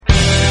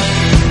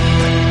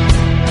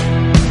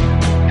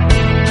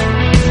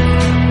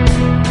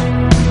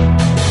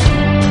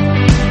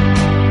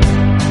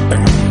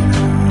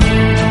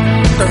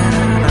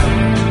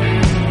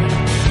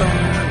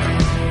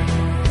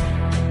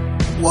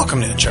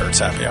Nerds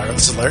Happy Hour.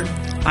 This is Larry.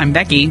 I'm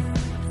Becky.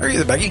 How are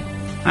you, Becky?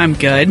 I'm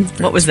good.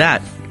 What was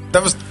that?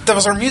 That was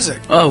our music.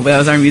 Oh, that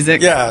was our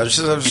music? Yeah, I was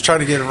just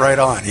trying to get it right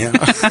on, you know?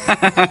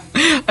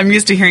 I'm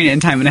used to hearing it in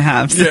time and a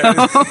half. So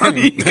yeah.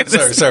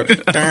 Sorry.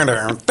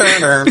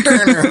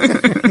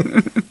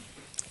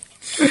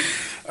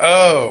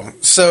 Oh,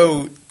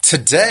 so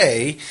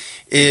today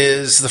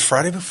is the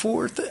Friday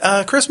before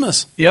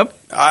Christmas. Yep.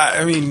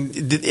 I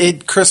mean,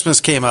 Christmas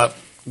came up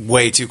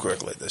way too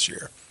quickly this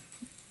year.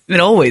 It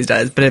always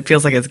does, but it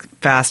feels like it's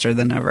faster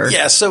than ever.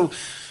 Yeah, so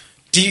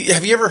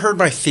have you ever heard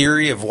my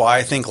theory of why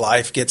I think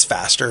life gets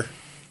faster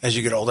as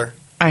you get older?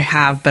 I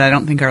have, but I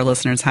don't think our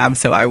listeners have,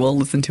 so I will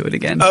listen to it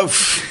again. Oh,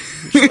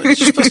 you're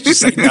supposed to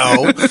say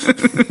no.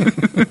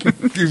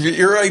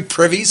 You're already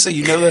privy, so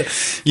you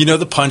know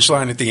the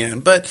punchline at the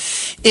end. But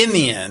in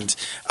the end,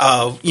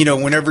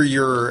 whenever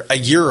you're a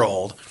year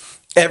old,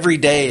 every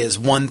day is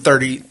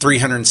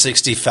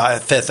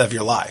 365th of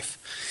your life.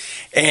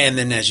 And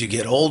then as you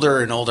get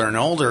older and older and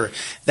older,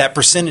 that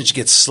percentage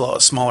gets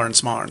smaller and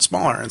smaller and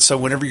smaller. And so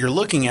whenever you're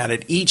looking at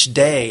it, each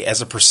day as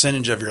a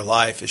percentage of your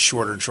life is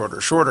shorter and shorter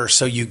and shorter.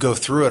 So you go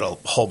through it a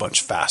whole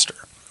bunch faster.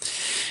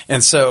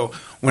 And so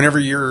whenever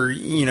you're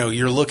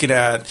looking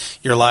at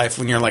your life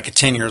when you're like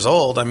 10 years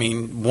old, I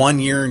mean, 1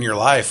 year in your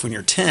life when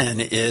you're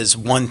 10 is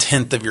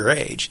 1/10 of your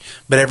age.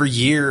 But every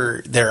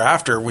year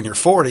thereafter, when you're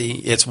 40,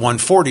 it's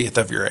 1/40th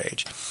of your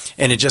age.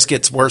 And it just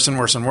gets worse and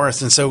worse and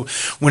worse. And so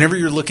whenever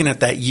you're looking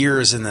at that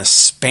years in the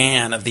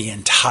span of the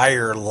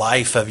entire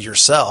life of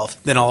yourself,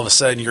 then all of a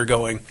sudden you're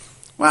going,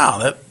 wow,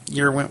 that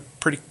year went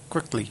pretty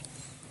quickly.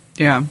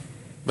 Yeah.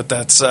 But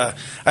that's I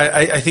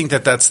think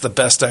that's the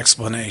best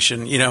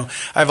explanation. You know,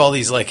 I have all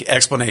these like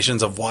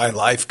explanations of why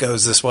life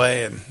goes this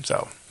way, and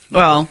so.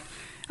 Well,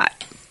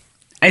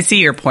 I see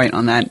your point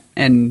on that,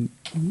 and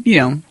to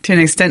an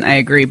extent I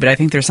agree. But I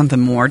think there's something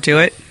more to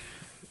it.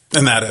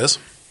 And that is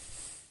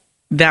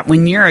that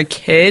when you're a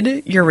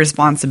kid, your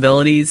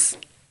responsibilities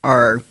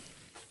are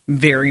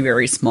very,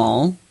 very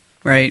small,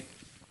 right?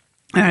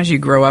 And as you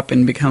grow up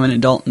and become an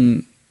adult,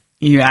 and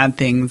you add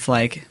things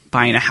like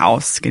buying a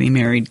house, getting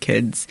married,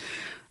 kids.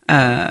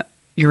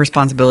 Your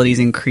responsibilities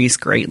increase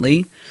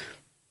greatly.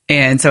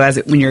 And so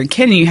when you're a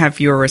kid and you have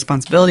fewer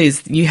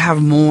responsibilities, you have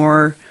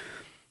more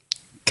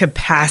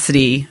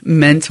capacity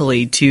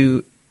mentally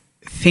to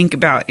think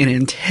about and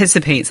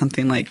anticipate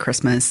something like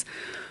Christmas.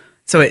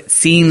 So it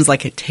seems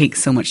like it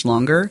takes so much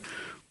longer.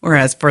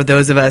 Whereas for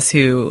those of us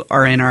who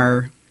are in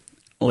our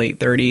late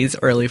 30s,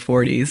 early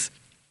 40s,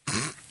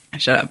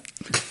 shut up.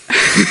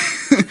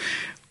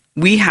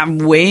 We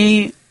have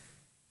way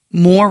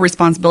more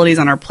responsibilities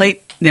on our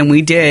plate than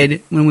we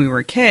did when we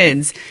were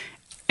kids.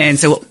 And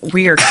so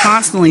we are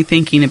constantly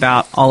thinking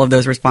about all of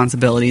those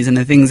responsibilities and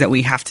the things that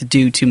we have to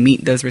do to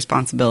meet those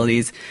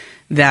responsibilities,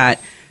 that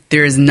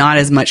there is not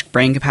as much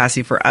brain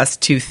capacity for us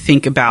to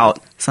think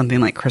about something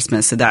like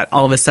Christmas, so that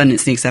all of a sudden it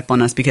sneaks up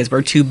on us because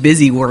we're too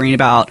busy worrying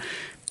about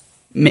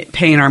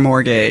paying our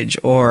mortgage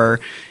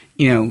or,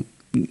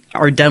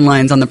 our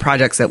deadlines on the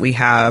projects that we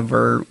have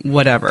or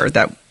whatever.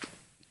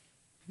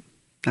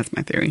 That's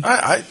my theory.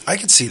 I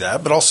could see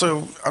that, but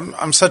also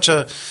I'm such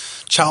a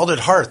child at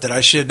heart that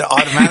I should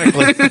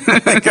automatically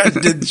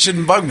it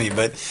shouldn't bug me.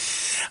 But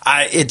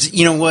I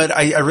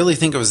really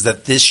think it was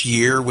that this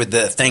year with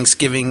the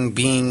Thanksgiving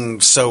being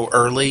so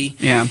early,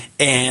 yeah,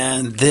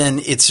 and then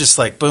it's just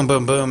like boom,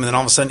 boom, boom, and then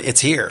all of a sudden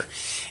it's here,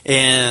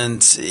 and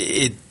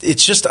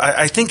it's just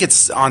I think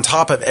it's on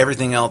top of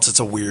everything else. It's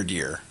a weird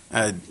year.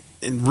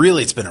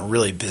 It's been a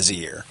really busy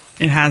year.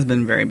 It has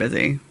been very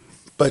busy,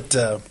 but.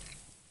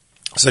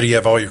 So do you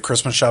have all your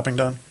Christmas shopping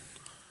done?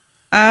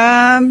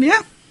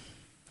 Yeah.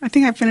 I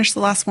think I finished the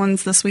last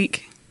ones this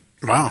week.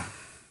 Wow.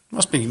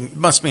 Must be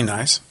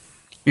nice.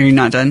 You're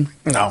not done?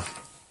 No,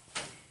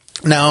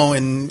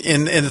 and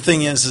the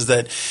thing is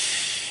that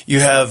you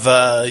have,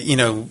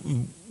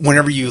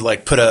 whenever you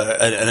like put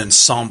an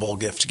ensemble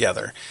gift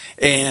together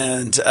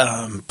and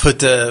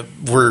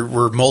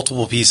where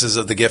multiple pieces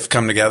of the gift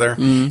come together,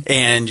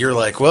 and you're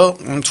like, well,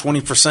 I'm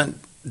 20%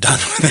 done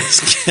with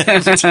this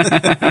gift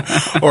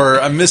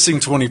or I'm missing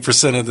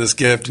 20% of this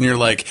gift, and you're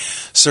like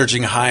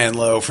searching high and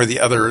low for the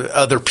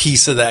other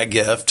piece of that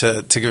gift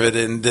to give it,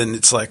 and then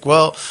it's like,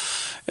 well,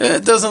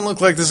 it doesn't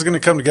look like this is going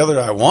to come together.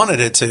 I wanted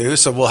it to,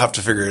 so we'll have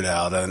to figure it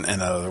out in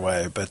another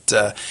way. But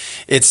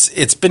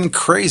it's been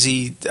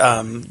crazy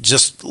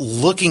just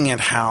looking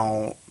at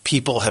how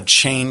people have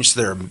changed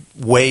their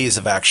ways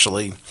of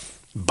actually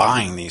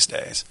buying these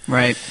days.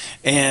 Right.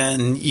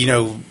 And,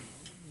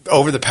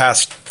 over the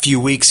past few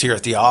weeks here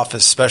at the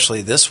office,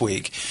 especially this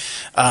week,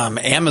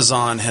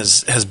 Amazon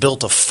has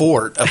built a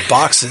fort of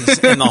boxes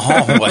in the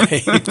hallway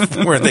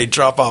where they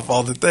drop off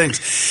all the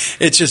things.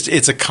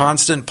 It's a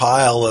constant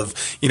pile of,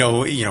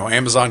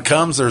 Amazon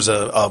comes, there's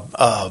a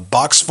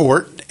box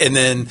fort, and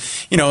then,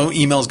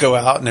 emails go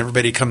out and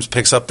everybody comes,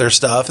 picks up their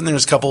stuff, and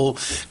there's a couple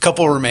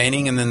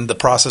remaining, and then the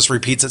process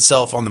repeats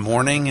itself on the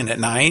morning and at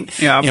night,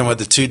 with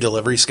the two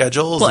delivery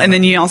schedules. Well, and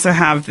then you also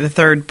have the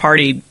third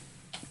party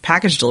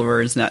package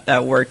deliverers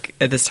that work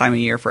at this time of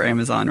year for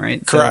Amazon,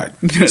 right? Correct.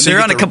 So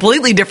they're on a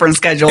completely different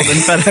schedule than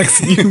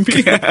FedEx and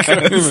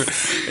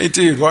UPS. Hey,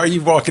 dude, why are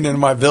you walking into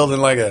my building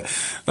like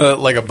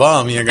a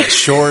bum? You know, got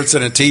shorts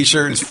and a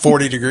T-shirt. It's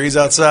 40 degrees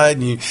outside,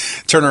 and you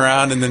turn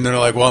around, and then they're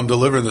like, "Well, I'm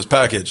delivering this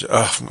package."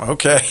 Oh,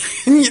 okay.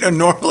 You know,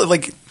 normally,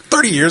 like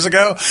 30 years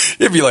ago,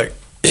 it'd be like,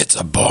 "It's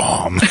a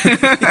bomb."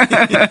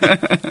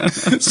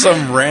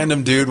 Some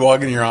random dude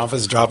walking in your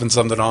office dropping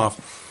something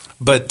off.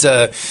 But,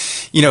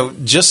 you know,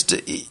 just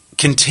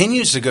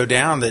continues to go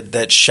down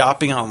that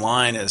shopping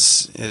online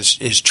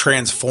is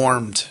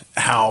transformed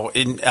how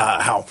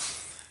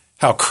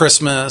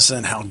Christmas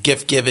and how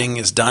gift giving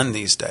is done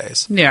these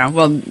days. Yeah,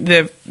 well,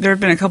 there have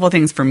been a couple of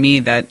things for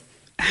me that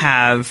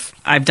I've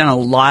done a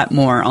lot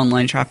more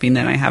online shopping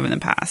than I have in the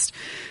past.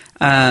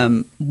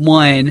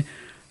 One,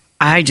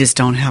 I just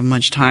don't have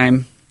much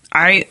time.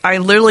 I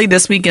literally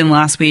this week and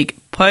last week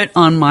put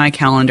on my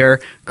calendar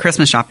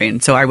Christmas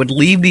shopping. So I would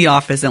leave the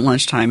office at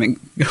lunchtime and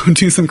go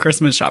do some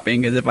Christmas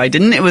shopping, because if I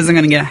didn't, it wasn't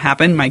going to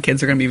happen. My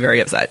kids are going to be very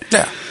upset.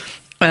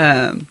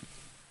 Yeah.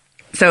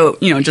 So,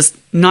 you know, just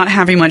not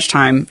having much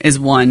time is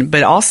one.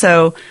 But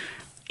also,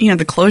 you know,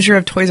 the closure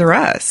of Toys R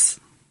Us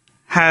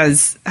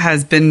has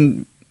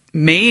been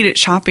made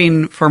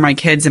shopping for my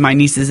kids and my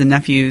nieces and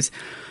nephews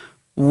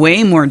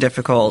way more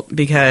difficult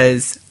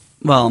because,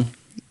 well,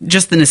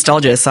 just the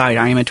nostalgia aside,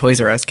 I am a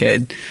Toys R Us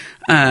kid.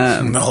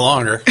 No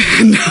longer.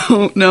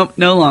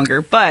 No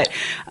longer. But,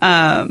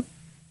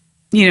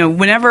 you know,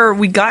 whenever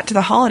we got to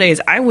the holidays,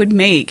 I would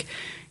make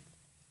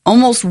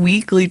almost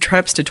weekly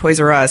trips to Toys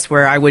R Us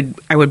where I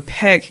would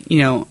pick, you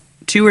know,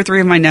 2 or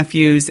 3 of my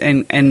nephews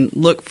and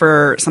look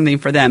for something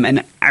for them.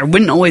 And I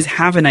wouldn't always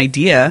have an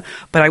idea,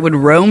 but I would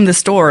roam the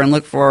store and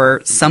look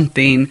for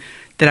something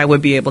that I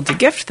would be able to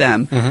gift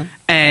them. Mm-hmm.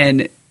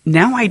 And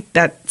now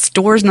that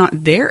store's not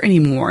there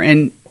anymore.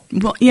 And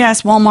well,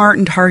 yes, Walmart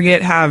and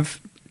Target have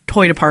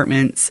toy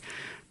departments,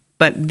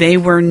 but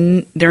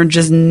they're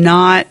just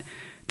not.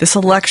 The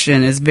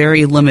selection is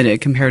very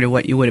limited compared to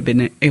what you would have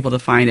been able to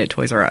find at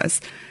Toys R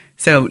Us.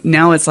 So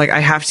now it's like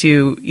I have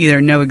to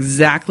either know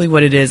exactly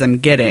what it is I'm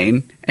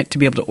getting to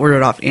be able to order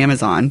it off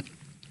Amazon,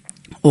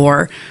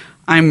 or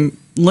I'm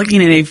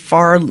looking at a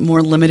far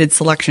more limited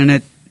selection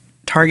at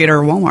Target or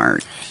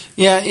Walmart.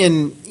 Yeah,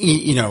 and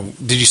you know,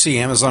 did you see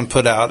Amazon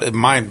put out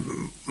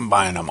mine?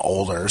 I'm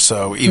older,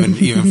 so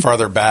even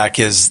farther back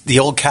is the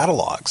old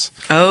catalogs.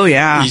 Oh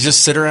yeah, you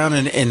just sit around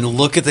and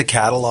look at the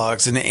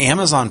catalogs, and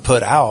Amazon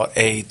put out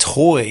a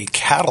toy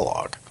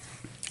catalog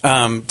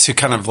to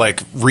kind of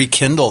like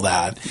rekindle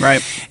that,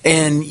 right?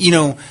 And you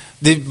know,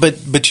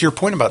 but to your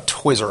point about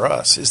Toys R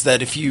Us is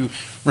that if you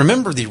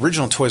remember the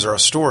original Toys R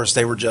Us stores,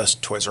 they were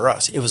just Toys R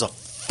Us. It was a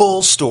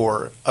full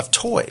store of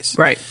toys.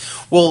 Right.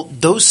 Well,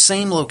 those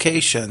same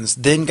locations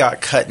then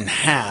got cut in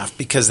half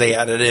because they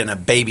added in a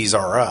Babies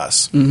R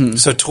Us. Mm-hmm.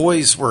 So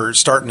toys were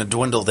starting to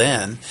dwindle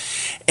then.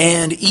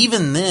 And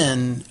even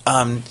then,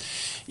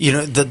 you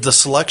know, the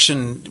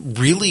selection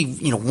really,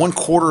 you know,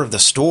 1/4 of the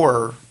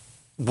store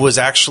was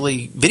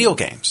actually video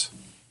games.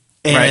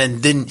 And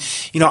right. Then,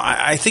 you know,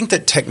 I think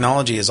that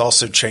technology has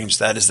also changed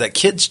that, is that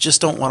kids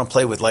just don't want to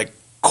play with like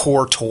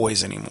core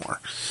toys anymore.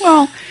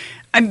 Well,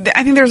 I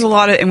think there's a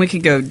lot of, and we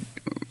could go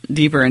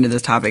deeper into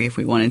this topic if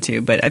we wanted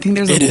to, but I think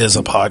there's it is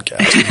a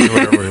podcast. We can do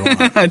whatever we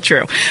want.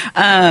 True.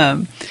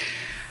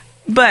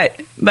 But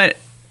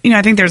you know,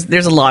 I think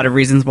there's a lot of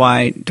reasons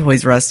why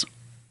Toys R Us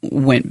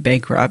went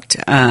bankrupt.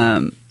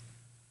 And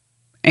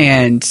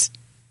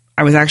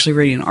I was actually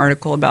reading an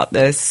article about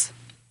this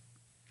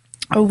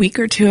a week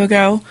or 2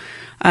 ago.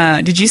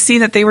 Did you see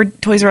that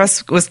Toys R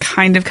Us was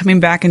kind of coming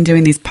back and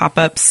doing these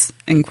pop-ups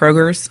in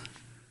Kroger's?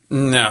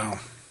 No.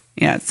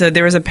 Yeah, so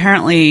there was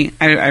apparently,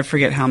 I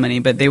forget how many,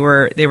 but they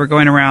were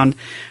going around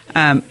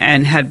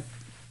and had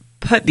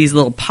put these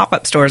little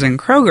pop-up stores in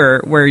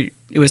Kroger where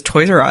it was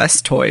Toys R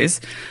Us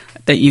toys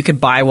that you could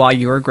buy while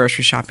you were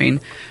grocery shopping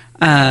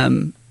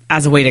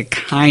as a way to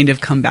kind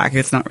of come back.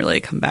 It's not really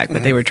a comeback,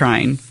 but they were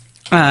trying.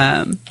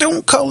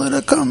 Don't call it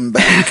a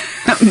comeback.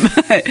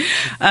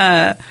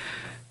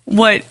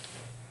 But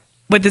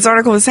what this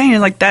article was saying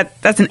is like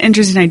that's an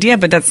interesting idea,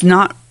 but that's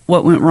not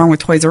what went wrong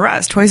with Toys R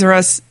Us. Toys R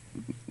Us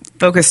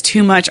focused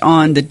too much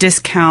on the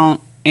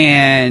discount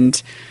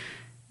and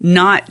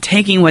not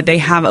taking what they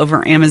have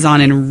over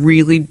Amazon and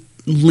really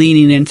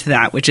leaning into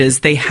that, which is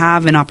they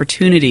have an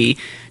opportunity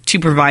to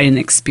provide an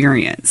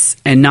experience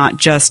and not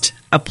just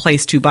a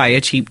place to buy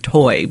a cheap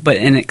toy, but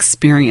an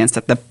experience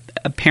that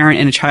a parent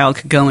and a child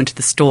could go into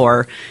the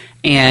store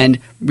and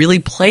really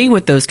play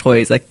with those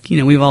toys. Like, you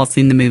know, we've all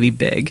seen the movie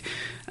Big.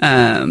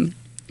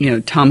 You know,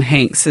 Tom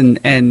Hanks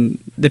and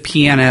the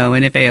piano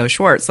and F.A.O.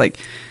 Schwartz. Like,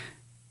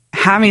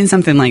 having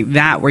something like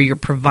that where you're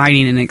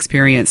providing an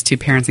experience to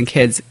parents and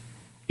kids,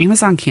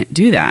 Amazon can't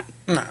do that.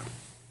 No.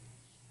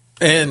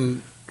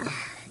 And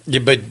Yeah,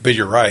 but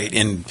you're right,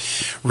 and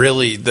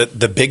really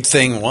the big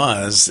thing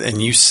was,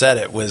 and you said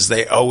it, was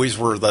they always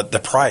were the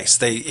price.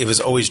 It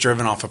was always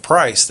driven off of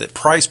price. That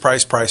price,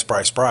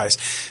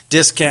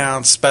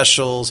 discounts,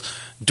 specials,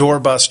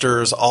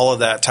 doorbusters, all of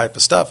that type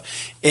of stuff,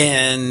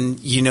 and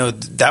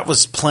that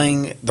was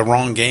playing the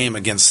wrong game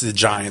against the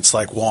giants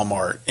like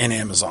Walmart and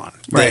Amazon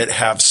that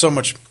have so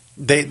much.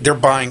 They're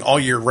buying all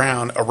year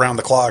round, around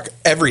the clock,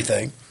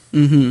 everything,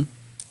 and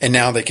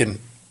now they can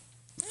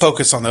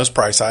focus on those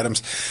price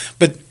items.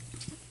 But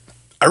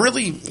I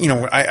really,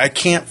 I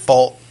can't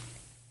fault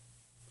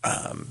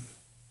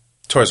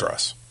Toys R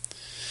Us.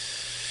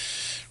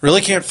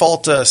 Really can't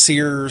fault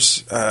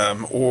Sears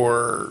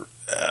or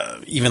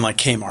even like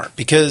Kmart,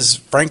 because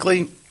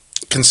frankly,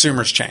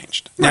 consumers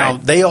changed. Now,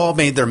 they all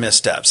made their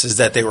missteps, is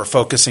that they were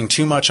focusing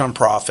too much on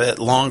profit,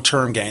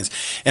 long-term gains.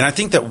 And I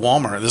think that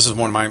Walmart, this is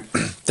one of my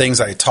things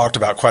I talked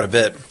about quite a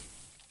bit.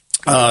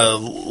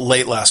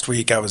 Late last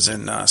week, I was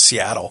in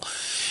Seattle,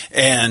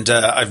 and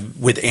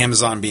with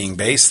Amazon being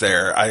based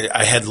there,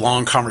 I had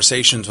long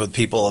conversations with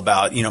people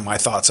about my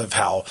thoughts of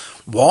how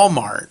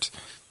Walmart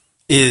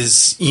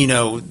is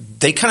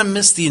they kind of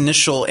missed the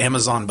initial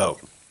Amazon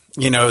boat,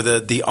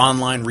 the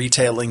online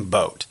retailing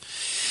boat.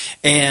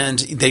 And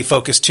they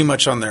focused too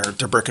much on their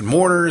brick and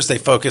mortars. They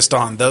focused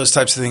on those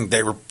types of things.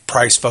 They were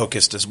price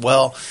focused as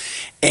well,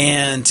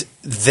 and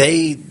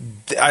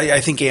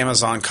I think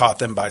Amazon caught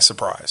them by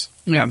surprise.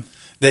 Yeah.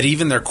 That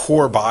even their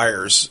core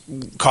buyers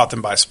caught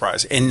them by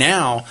surprise. And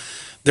now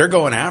they're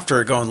going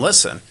after it, going,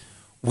 listen,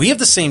 we have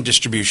the same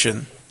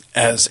distribution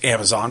as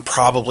Amazon,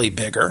 probably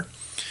bigger,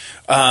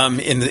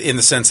 in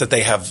the sense that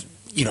they have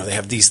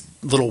these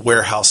little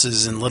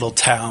warehouses in little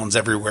towns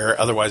everywhere,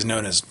 otherwise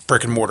known as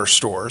brick and mortar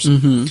stores.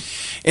 And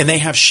they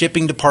have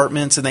shipping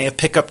departments and they have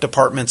pickup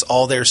departments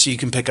all there, so you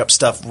can pick up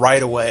stuff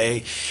right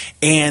away.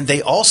 And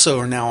they also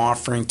are now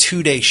offering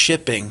 2-day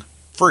shipping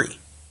free.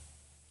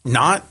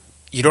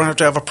 You don't have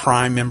to have a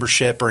Prime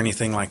membership or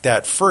anything like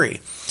that. Free.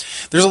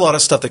 There's a lot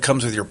of stuff that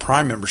comes with your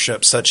Prime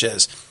membership, such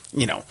as,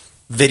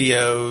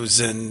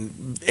 videos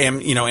and,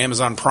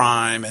 Amazon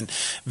Prime and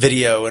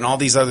video and all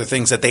these other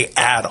things that they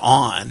add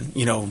on,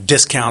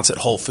 discounts at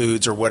Whole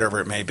Foods or whatever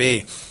it may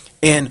be.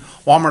 And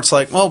Walmart's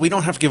like, well, we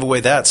don't have to give away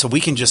that, so we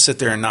can just sit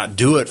there and not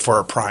do it for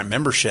a Prime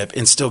membership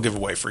and still give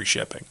away free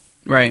shipping.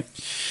 Right.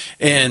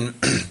 And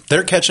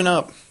they're catching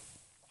up.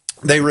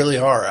 They really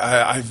are.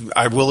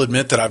 I will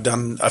admit that I've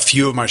done a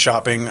few of my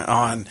shopping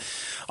on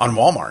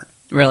Walmart.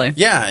 Really?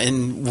 Yeah.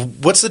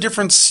 And what's the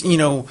difference,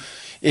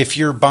 if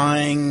you're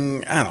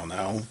buying, I don't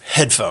know,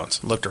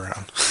 headphones? Looked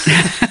around.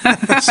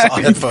 Saw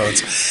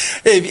headphones.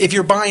 If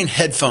you're buying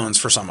headphones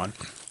for someone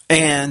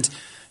and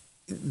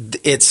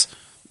it's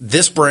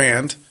this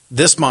brand,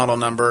 this model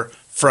number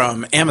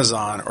from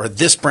Amazon, or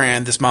this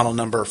brand, this model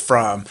number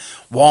from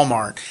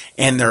Walmart,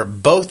 and they're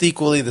both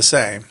equally the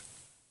same,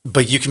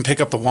 but you can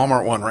pick up the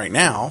Walmart one right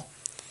now.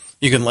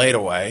 You can lay it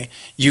away.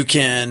 You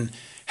can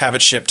have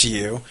it shipped to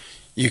you.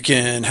 You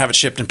can have it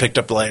shipped and picked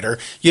up later.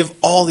 You have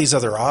all these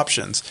other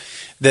options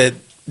that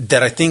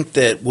I think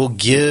that will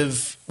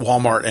give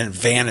Walmart an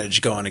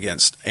advantage going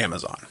against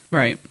Amazon.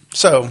 Right.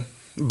 So,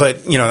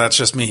 but, that's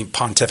just me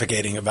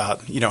pontificating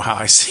about, how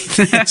I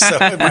see things. So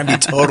it might be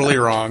totally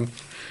wrong.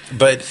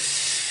 But,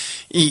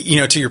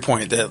 to your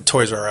point, that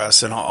Toys R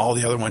Us and all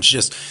the other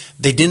ones,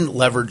 they didn't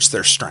leverage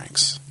their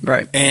strengths.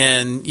 Right.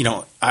 And,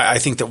 I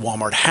think that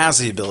Walmart has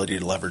the ability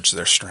to leverage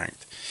their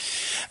strength.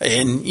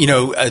 And,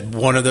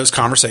 one of those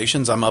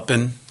conversations, I'm up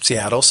in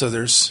Seattle, so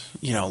there's,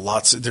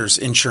 there's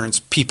insurance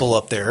people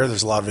up there.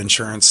 There's a lot of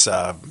insurance.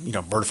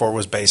 Vertafore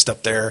was based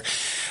up there.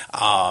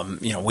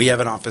 We have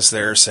an office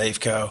there,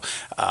 Safeco.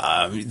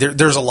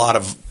 There's a lot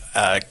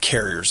of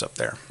carriers up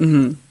there.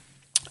 Mm-hmm.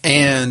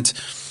 And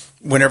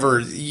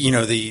whenever,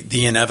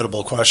 the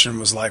inevitable question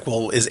was like,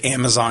 well, is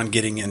Amazon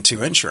getting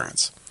into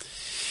insurance?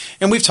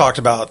 And we've talked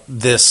about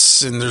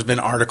this, and there's been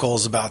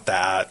articles about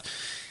that.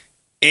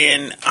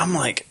 And I'm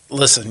like,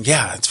 listen,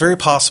 yeah, it's very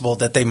possible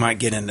that they might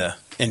get into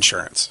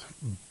insurance.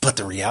 But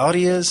the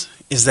reality is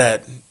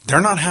that they're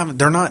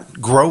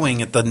not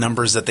growing at the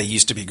numbers that they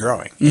used to be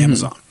growing,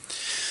 Amazon.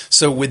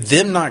 So with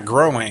them not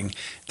growing,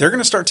 they're going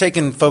to start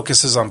taking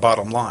focuses on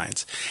bottom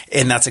lines.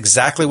 And that's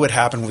exactly what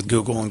happened with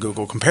Google and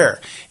Google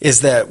Compare, is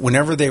that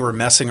whenever they were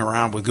messing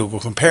around with Google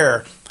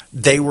Compare,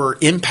 they were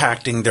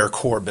impacting their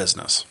core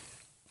business,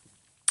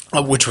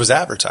 which was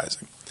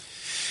advertising.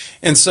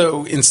 And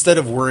so instead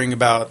of worrying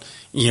about,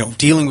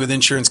 dealing with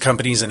insurance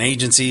companies and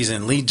agencies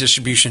and lead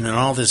distribution and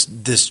all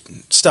this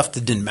stuff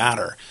that didn't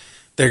matter,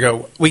 they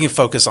go, we can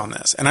focus on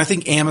this. And I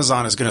think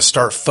Amazon is going to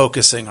start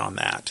focusing on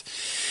that.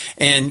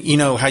 And you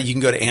know how you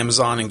can go to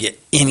Amazon and get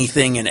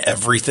anything and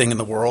everything in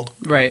the world?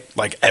 Right.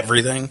 Like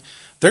everything.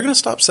 They're going to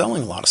stop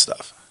selling a lot of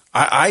stuff.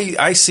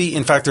 I see,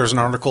 in fact, there's an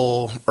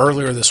article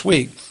earlier this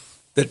week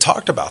that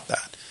talked about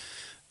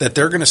that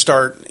they're going to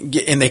start,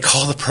 and they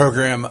call the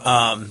program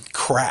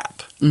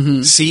CRAP.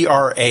 Mm-hmm.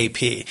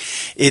 CRAP.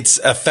 It's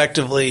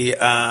effectively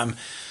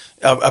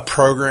a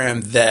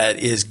program that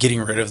is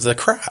getting rid of the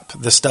crap,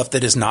 the stuff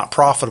that is not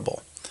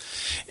profitable.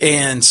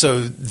 And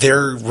so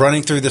they're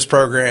running through this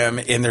program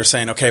and they're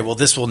saying, okay, well,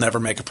 this will never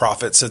make a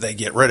profit, so they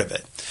get rid of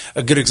it.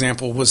 A good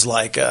example was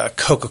like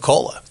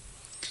Coca-Cola,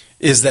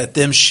 is that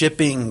them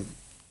shipping,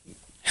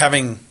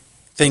 having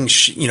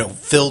things,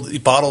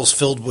 filled, bottles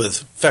filled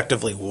with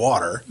effectively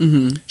water,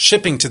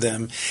 shipping to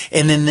them,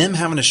 and then them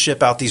having to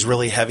ship out these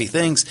really heavy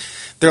things.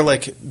 They're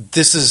like,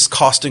 this is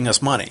costing us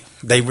money.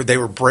 They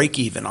were break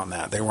even on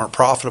that. They weren't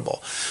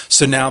profitable.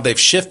 So now they've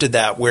shifted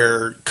that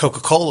where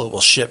Coca-Cola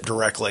will ship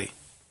directly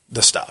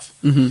the stuff.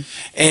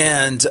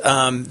 And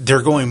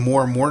they're going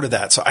more and more to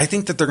that. So I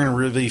think that they're going to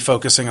really be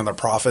focusing on the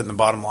profit and the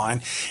bottom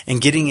line,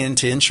 and getting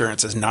into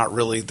insurance is not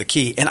really the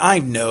key. And I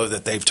know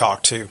that they've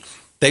talked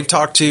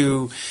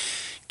to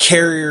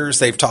carriers,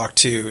 they've talked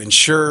to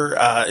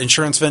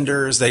insurance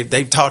vendors,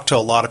 they've talked to a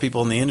lot of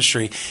people in the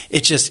industry.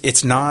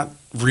 It's not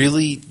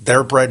really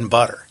their bread and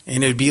butter.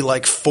 And it'd be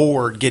like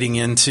Ford getting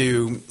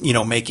into,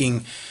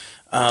 making,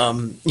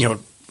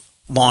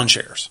 lawn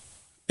chairs.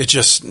 It's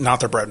just not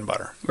their bread and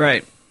butter.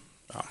 Right.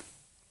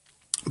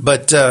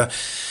 But that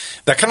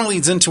kind of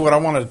leads into what I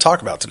wanted to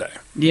talk about today.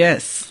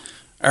 Yes.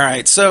 All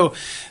right. So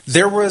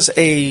there was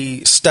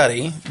a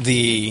study,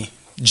 the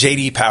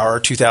J.D. Power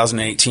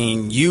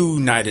 2018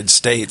 United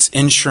States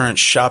Insurance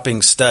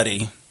Shopping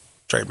Study,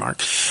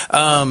 trademark,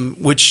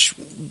 which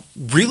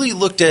really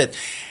looked at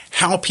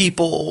how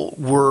people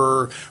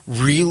were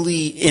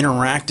really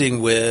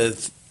interacting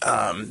with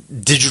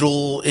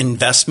digital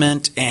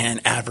investment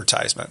and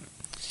advertisement.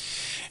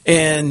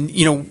 And,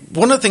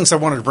 one of the things I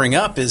wanted to bring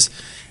up is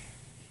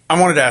I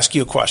wanted to ask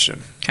you a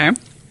question. Okay.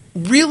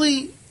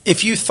 Really,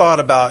 if you thought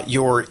about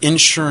your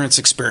insurance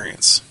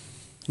experience,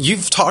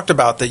 you've talked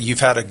about that you've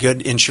had a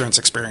good insurance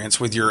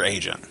experience with your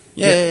agent.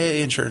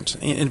 Yay, insurance,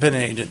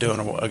 independent agent doing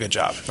a good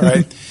job,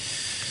 right?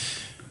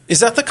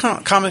 Is that the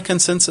common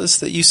consensus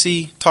that you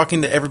see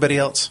talking to everybody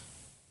else?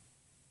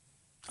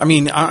 I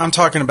mean, I'm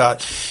talking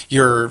about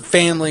your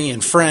family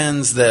and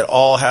friends that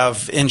all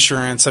have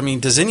insurance. I mean,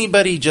 does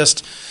anybody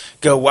just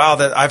go, wow,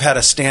 that I've had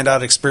a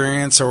standout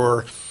experience,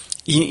 or,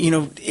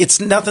 it's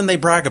nothing they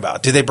brag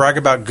about? Do they brag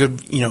about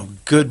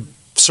good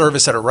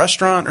service at a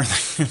restaurant, or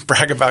they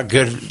brag about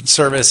good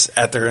service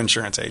at their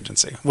insurance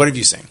agency? What have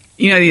you seen?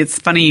 It's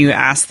funny you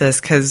asked this,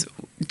 because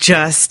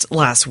just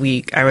last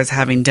week I was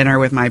having dinner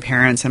with my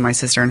parents and my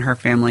sister and her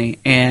family,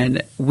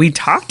 and we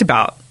talked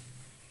about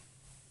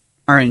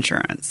our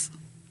insurance.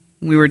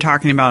 We were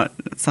talking about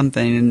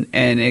something,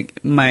 and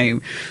my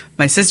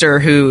sister,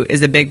 who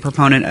is a big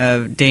proponent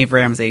of Dave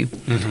Ramsey,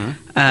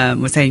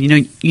 was saying,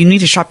 you need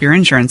to shop your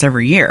insurance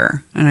every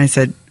year. And I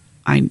said,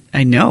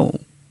 I know.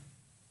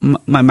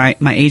 My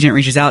agent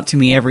reaches out to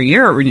me every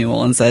year at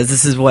renewal and says,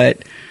 this is what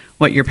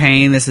you're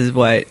paying. This is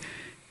what,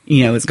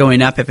 is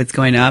going up if it's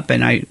going up.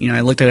 And I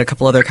looked at a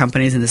couple other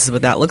companies, and this is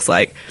what that looks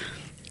like.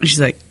 And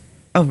she's like,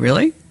 oh,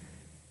 really?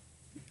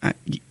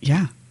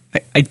 Yeah.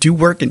 I do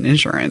work in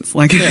insurance.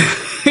 Like,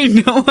 I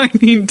know I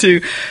need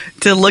to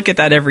look at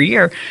that every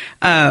year.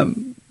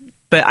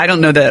 But I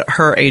don't know that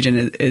her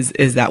agent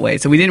is that way.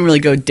 So we didn't really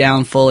go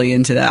down fully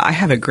into that. I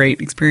have a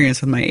great experience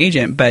with my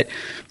agent, but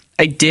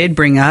I did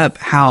bring up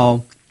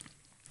how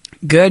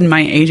good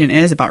my agent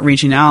is about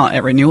reaching out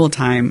at renewal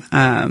time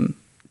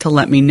to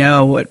let me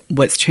know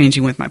what's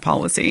changing with my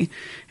policy,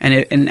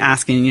 and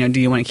asking, do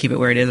you want to keep it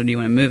where it is, or do you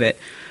want to move it?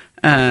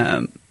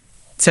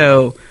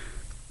 So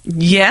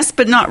yes,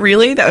 but not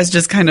really. That was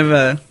just kind of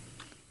a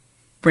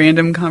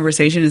random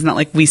conversation. It's not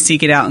like we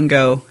seek it out and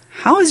go,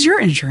 how is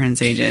your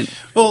insurance agent?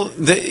 Well,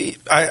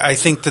 I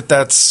think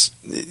that's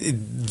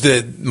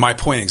my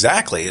point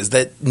exactly, is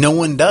that no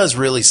one does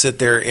really sit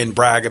there and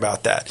brag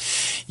about that.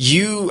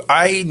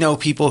 I know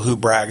people who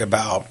brag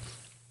about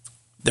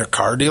their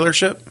car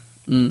dealership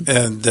and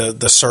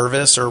the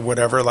service or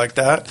whatever like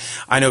that.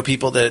 I know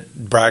people that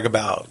brag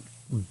about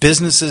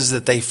businesses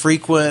that they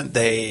frequent.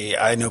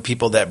 I know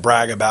people that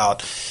brag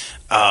about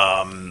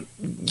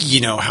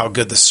how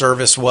good the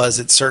service was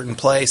at certain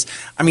place.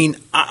 I mean,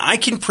 I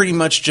can pretty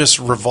much just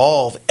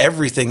revolve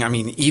everything. I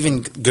mean,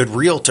 even good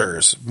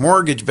realtors,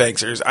 mortgage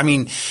bankers,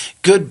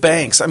 good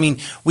banks.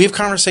 We have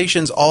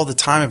conversations all the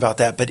time about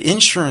that, but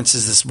insurance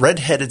is this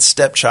redheaded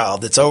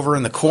stepchild that's over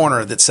in the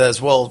corner that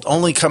says, well,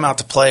 only come out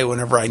to play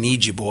whenever I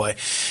need you, boy.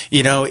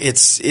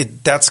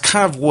 That's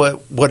kind of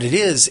what it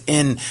is.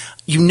 And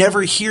you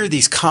never hear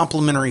these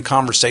complimentary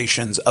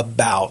conversations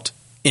about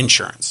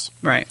insurance.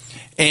 Right.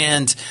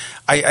 And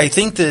I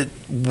think that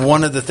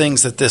one of the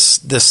things that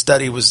this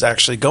study was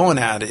actually going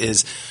at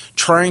is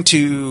trying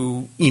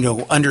to,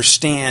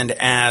 understand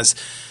as,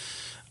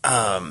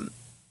 how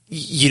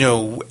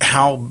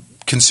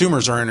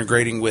consumers are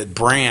integrating with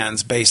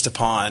brands based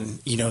upon,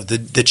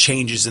 the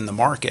changes in the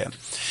market.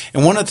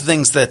 And one of the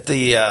things that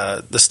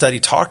the study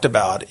talked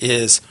about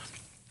is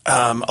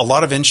a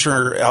lot of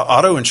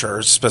auto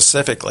insurers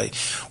specifically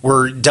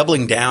were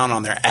doubling down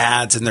on their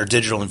ads and their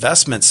digital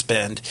investment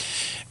spend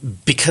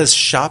because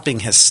shopping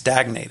has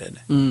stagnated.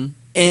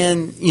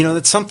 And,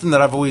 that's something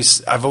that I've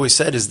always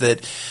said is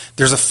that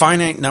there's a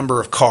finite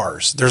number of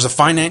cars. There's a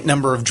finite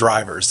number of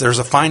drivers. There's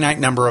a finite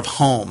number of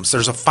homes.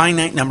 There's a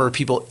finite number of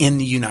people in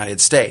the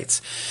United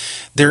States.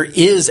 There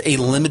is a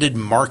limited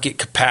market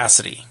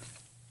capacity.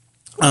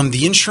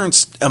 The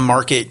insurance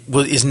market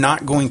is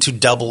not going to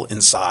double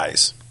in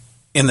size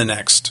in the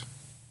next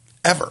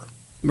ever.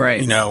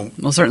 Right.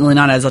 Well, certainly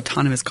not as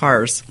autonomous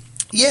cars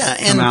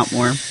come out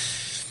more.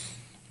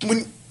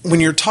 When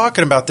you're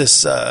talking about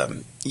this,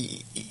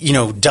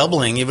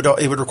 doubling, it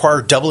would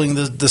require doubling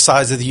the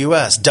size of the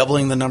U.S.,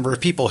 doubling the number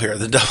of people here,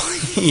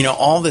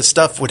 all this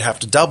stuff would have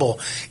to double.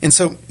 And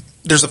so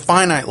there's a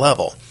finite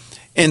level.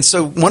 And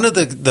so one of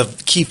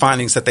the key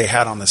findings that they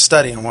had on this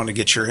study, and I want to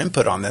get your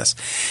input on this,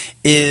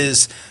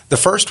 is the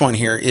first one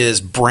here is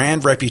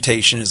brand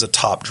reputation is a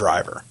top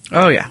driver.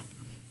 Oh, yeah.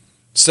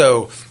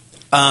 So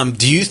how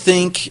do you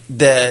think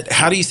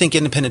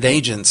independent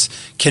agents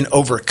can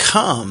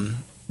overcome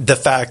the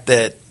fact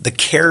that the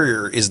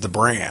carrier is the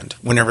brand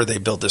whenever they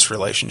build this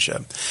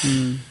relationship?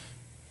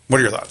 What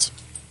are your thoughts?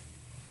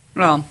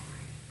 Well,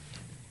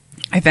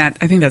 I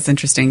think that's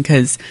interesting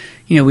because,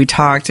 we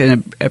talked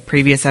in a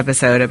previous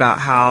episode about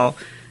how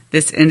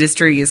this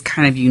industry is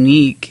kind of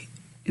unique.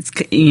 It's,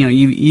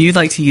 you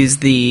like to use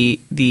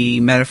the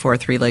metaphor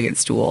three-legged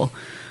stool.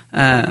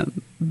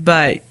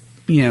 But,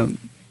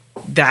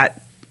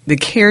 that the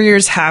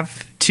carriers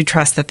have to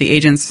trust that the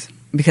agents,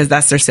 because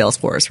that's their sales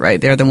force,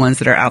 right? They're the ones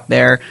that are out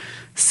there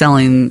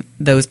selling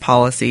those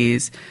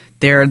policies.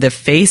 They're the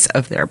face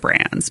of their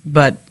brands,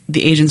 but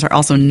the agents are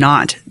also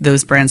not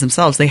those brands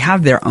themselves. They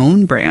have their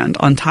own brand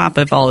on top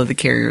of all of the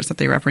carriers that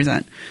they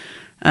represent.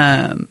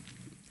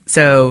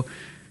 So,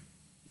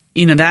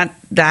 that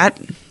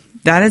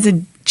is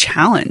a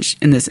challenge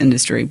in this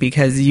industry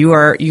because you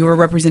are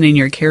representing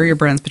your carrier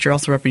brands, but you're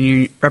also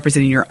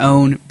representing your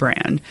own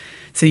brand.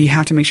 So you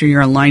have to make sure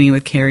you're aligning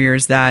with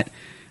carriers that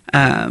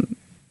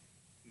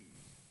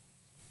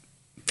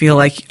feel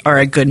like are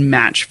a good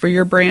match for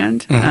your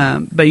brand.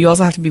 Mm-hmm. But you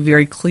also have to be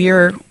very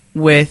clear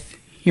with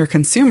your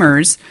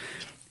consumers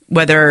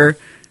whether,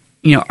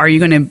 are you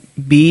going to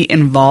be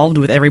involved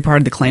with every part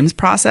of the claims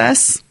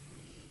process,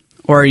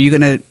 or are you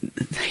going to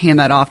hand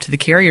that off to the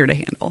carrier to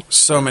handle?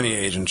 So many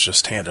agents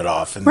just hand it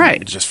off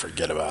and just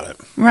forget about it.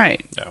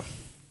 Right. Yeah.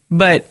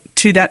 But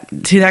to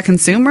that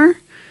consumer,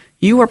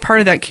 you are part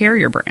of that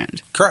carrier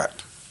brand.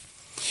 Correct.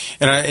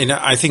 And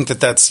I think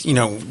that's,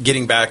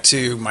 getting back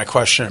to my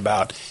question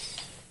about,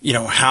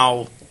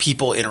 how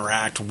people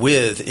interact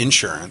with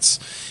insurance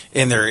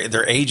and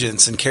their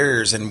agents and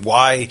carriers, and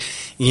why,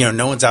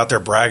 no one's out there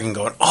bragging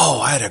going,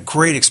 oh, I had a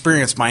great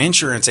experience with my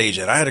insurance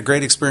agent. I had a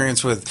great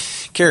experience with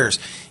carriers.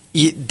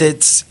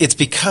 It's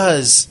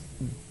because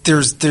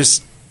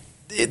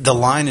the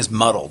line is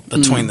muddled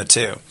between the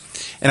two.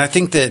 And I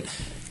think that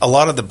a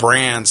lot of the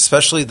brands,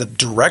 especially the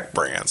direct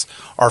brands,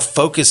 are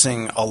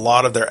focusing a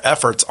lot of their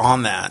efforts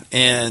on that,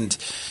 and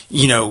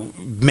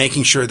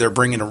making sure they're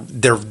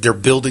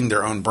building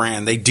their own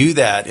brand. They do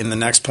that in the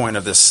next point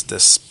of this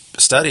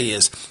study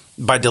is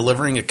by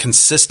delivering a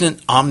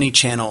consistent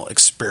omni-channel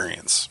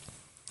experience.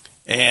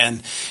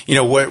 And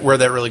where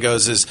that really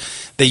goes is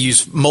they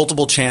use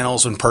multiple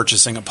channels when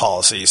purchasing a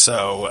policy.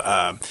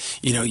 So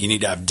you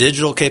need to have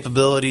digital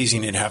capabilities, you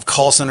need to have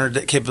call center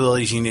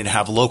capabilities, you need to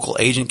have local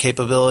agent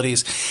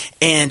capabilities,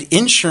 and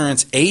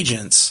insurance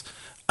agents,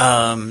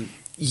 they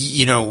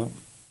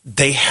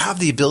have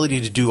the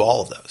ability to do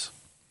all of those.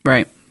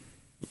 Right.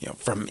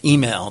 From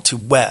email to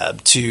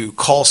web to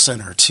call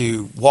center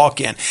to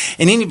walk-in.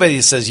 And anybody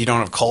that says you don't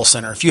have a call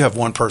center, if you have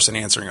one person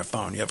answering a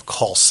phone, you have a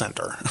call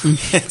center.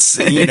 It's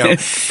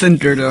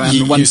centered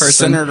around one person.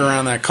 Centered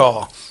around that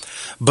call.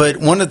 But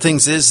one of the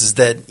things is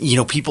that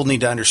people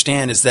need to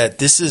understand is that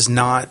this is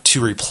not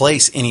to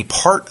replace any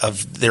part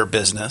of their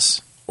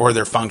business or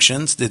their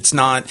functions. It's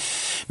not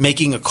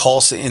making a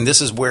call, and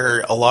this is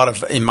where a lot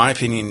of, in my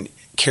opinion,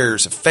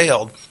 carriers have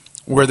failed,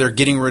 where they're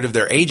getting rid of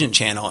their agent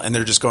channel and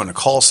they're just going to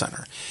call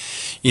center.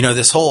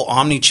 This whole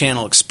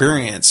omni-channel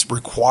experience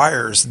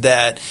requires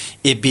that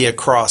it be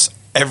across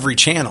every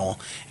channel,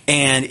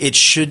 and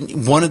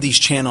one of these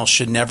channels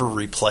should never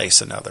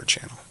replace another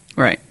channel.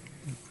 Right.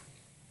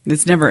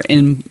 It's never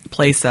in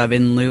place of,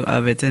 in lieu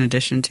of, it's in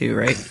addition to,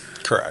 right?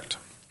 Correct.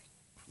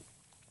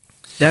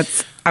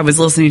 I was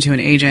listening to an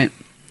agent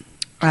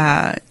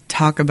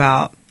talk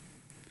about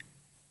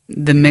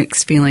the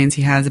mixed feelings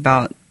he has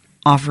about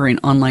offering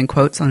online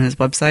quotes on his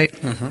website.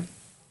 Mm-hmm.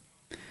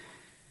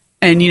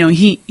 And,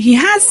 he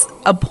has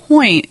a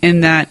point in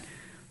that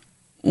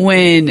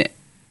when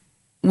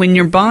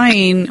you're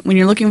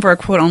looking for a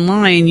quote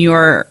online, you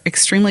are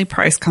extremely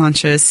price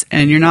conscious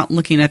and you're not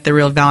looking at the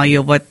real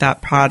value of what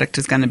that product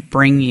is going to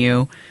bring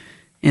you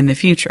in the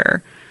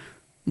future.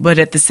 But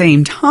at the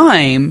same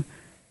time,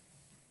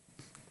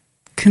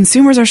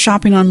 consumers are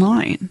shopping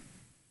online.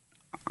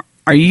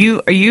 Are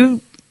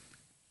you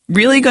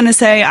really going to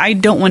say, I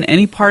don't want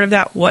any part of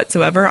that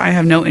whatsoever? I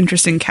have no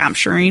interest in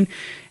capturing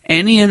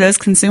any of those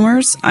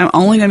consumers. I'm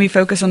only going to be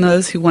focused on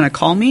those who want to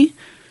call me.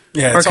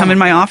 Yeah, or it's come in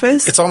my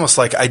office. It's almost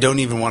like I don't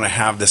even want to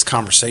have this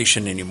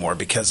conversation anymore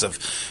because of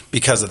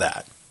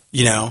that.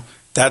 You know,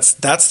 that's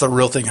the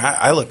real thing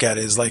I look at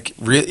is like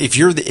if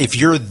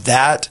you're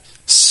that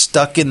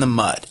stuck in the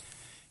mud,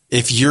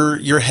 if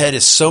your head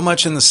is so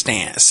much in the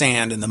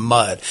sand and the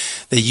mud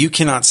that you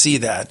cannot see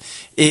that,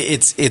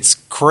 it's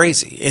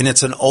crazy, and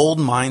it's an old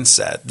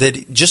mindset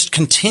that just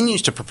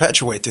continues to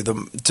perpetuate through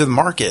the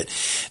market.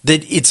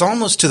 That it's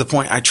almost to the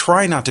point I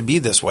try not to be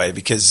this way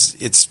because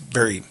it's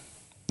very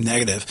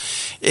negative.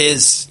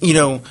 Is you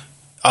don't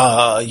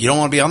want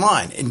to be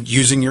online, and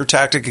using your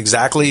tactic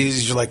exactly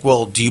is you're like,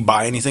 well, do you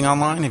buy anything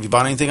online? Have you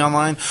bought anything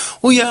online?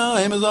 Well, yeah,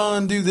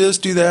 Amazon, do this,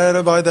 do that,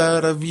 I buy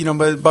that,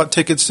 I've bought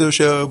tickets to the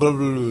show, blah,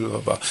 blah, blah, blah,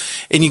 blah.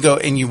 And you go,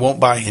 and you won't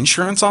buy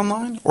insurance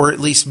online, or at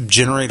least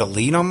generate a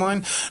lead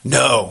online?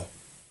 No.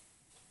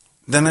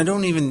 Then I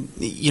don't even,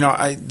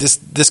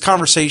 this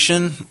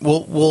conversation,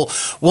 we'll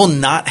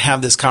not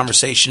have this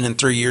conversation in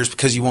 3 years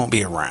because you won't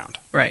be around.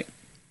 Right.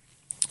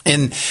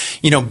 And,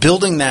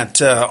 building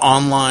that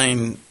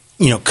online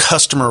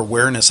customer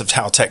awareness of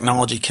how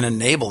technology can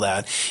enable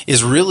that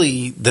is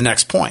really the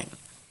next point.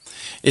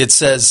 It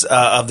says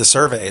of the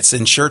survey, it's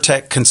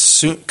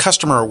InsurTech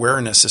customer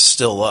awareness is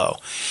still low.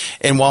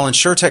 And while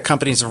InsurTech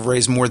companies have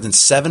raised more than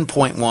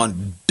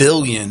 $7.1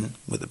 billion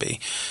with a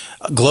B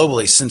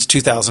globally since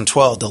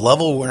 2012, the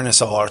level of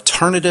awareness of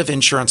alternative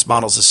insurance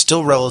models is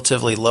still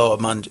relatively low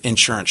among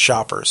insurance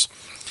shoppers.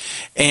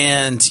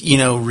 And,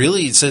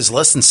 really it says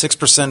less than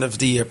 6% of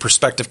the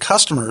prospective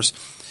customers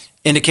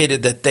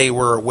indicated that they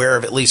were aware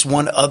of at least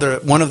one of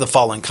the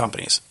following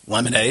companies.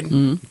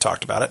 Lemonade,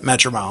 talked about it.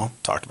 Metromile,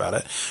 talked about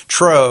it.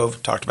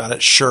 Trove, talked about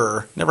it.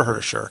 Sure, never heard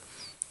of Sure.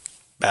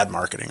 Bad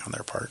marketing on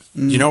their part.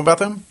 Do you know about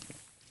them?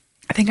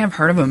 I think I've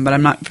heard of them, but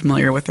I'm not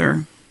familiar with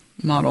their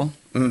model.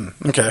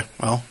 Okay,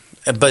 well,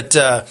 but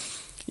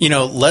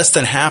less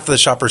than half of the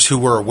shoppers who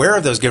were aware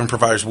of those given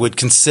providers would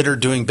consider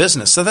doing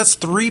business. So that's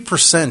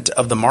 3%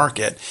 of the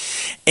market.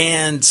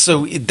 And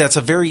so that's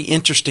a very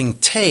interesting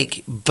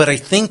take. But I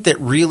think that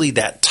really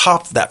that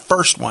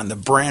first one, the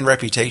brand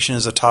reputation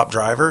is a top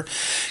driver,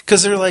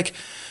 because they're like,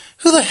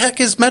 who the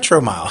heck is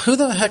Metromile? Who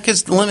the heck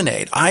is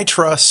Lemonade? I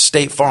trust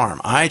State Farm.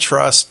 I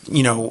trust,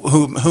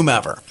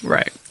 whomever.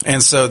 Right.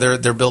 And so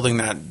they're building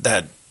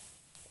that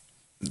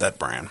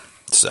brand.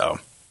 So.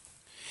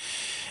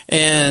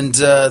 And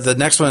the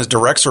next one is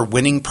directs or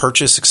winning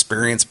purchase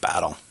experience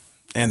battle.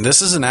 And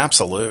this is an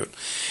absolute.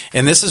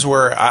 And this is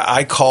where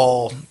I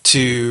call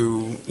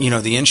to,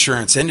 the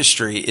insurance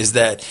industry is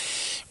that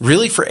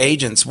really for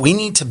agents, we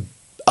need to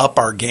up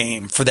our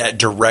game for that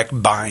direct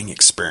buying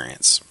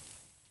experience.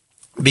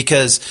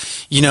 Because,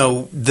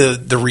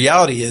 the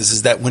reality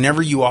is that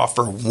whenever you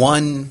offer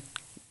one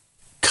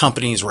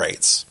company's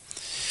rates,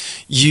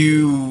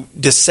 you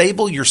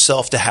disable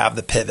yourself to have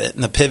the pivot.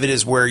 And the pivot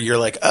is where you're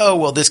like, oh,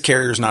 well, this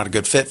carrier is not a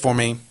good fit for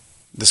me.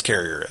 This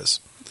carrier is.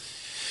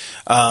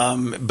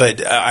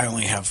 But I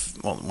only have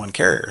one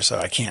carrier, so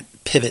I can't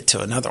pivot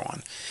to another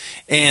one.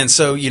 And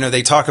so,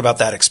 they talk about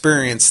that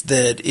experience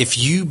that if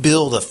you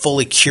build a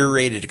fully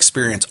curated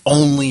experience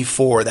only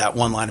for that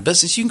one line of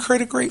business, you can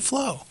create a great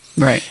flow.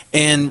 Right.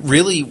 And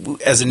really,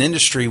 as an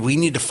industry, we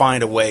need to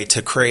find a way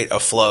to create a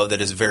flow that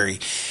is very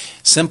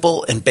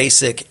simple and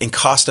basic and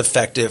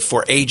cost-effective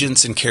for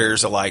agents and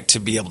carriers alike to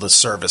be able to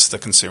service the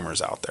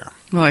consumers out there.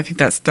 Well, I think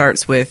that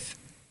starts with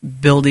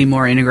building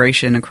more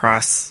integration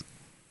across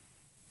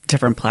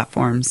different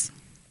platforms,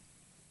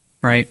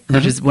 right? Mm-hmm.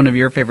 Which is one of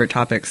your favorite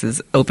topics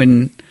is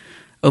open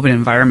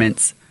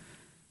environments.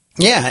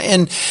 Yeah,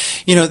 and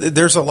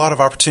there's a lot of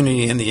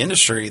opportunity in the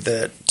industry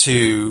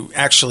to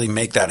actually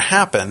make that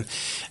happen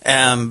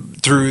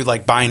through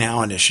like buy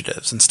now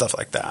initiatives and stuff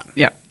like that.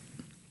 Yeah.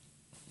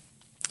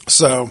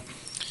 So,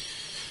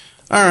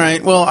 all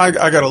right. Well, I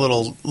got a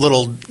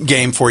little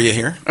game for you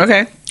here.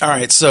 Okay. All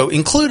right. So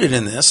included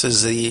in this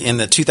is in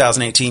the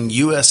 2018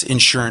 U.S.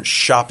 Insurance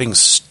Shopping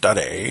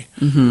Study.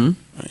 Mm-hmm.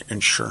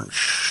 Insurance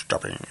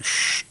Shopping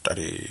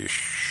Study.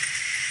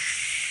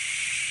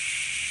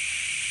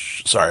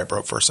 Sorry, I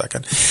broke for a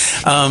second.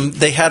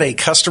 They had a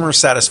customer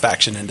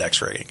satisfaction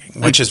index rating,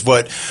 which is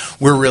what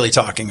we're really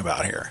talking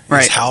about here.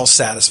 Right. Is how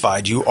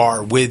satisfied you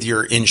are with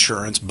your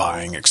insurance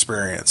buying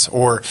experience.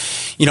 Or,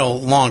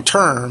 long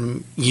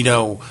term,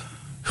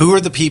 who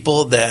are the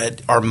people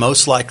that are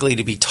most likely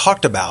to be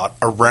talked about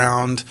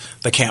around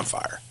the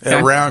campfire,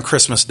 around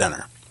Christmas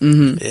dinner?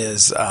 Mm-hmm.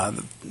 Is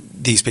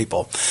these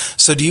people.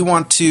 So do you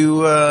want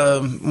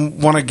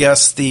to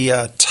guess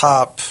the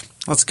top?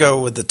 Let's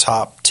go with the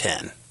top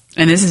 10.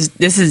 And this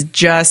is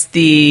just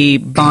the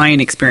buying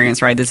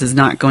experience, right? This is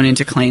not going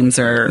into claims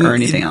or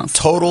anything else.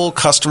 Total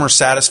customer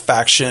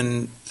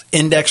satisfaction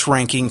index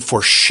ranking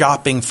for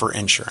shopping for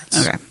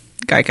insurance. Okay.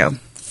 Geico.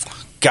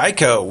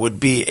 Geico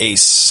would be a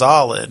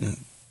solid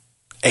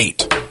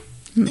 8.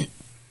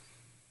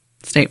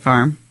 State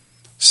Farm.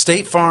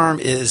 State Farm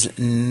is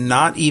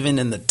not even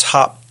in the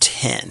top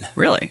 10.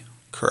 Really?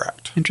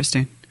 Correct.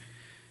 Interesting.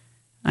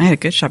 I had a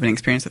good shopping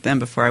experience with them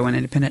before I went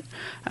independent.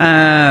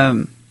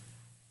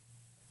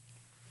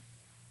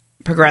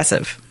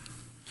 Progressive.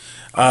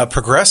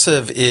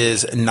 Progressive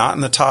is not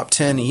in the top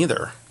 10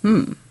 either.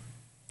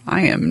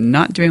 I am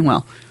not doing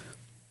well.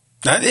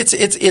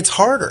 It's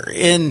harder,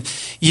 and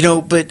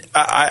but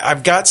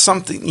I've got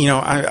something.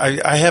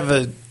 I have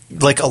a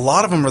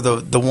lot of them are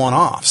the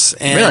one-offs,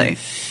 and Really?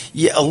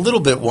 Yeah, a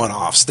little bit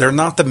one-offs. They're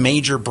not the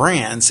major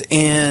brands,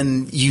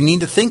 and you need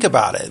to think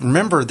about it.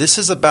 Remember, this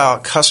is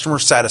about customer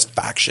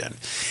satisfaction.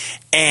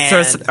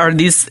 And So are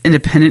these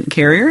independent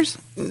carriers?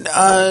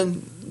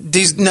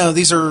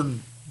 these are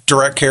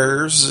direct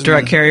carriers.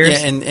 Direct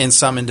carriers? Yeah, and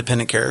some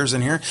independent carriers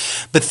in here.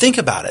 But think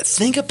about it.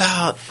 Think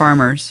about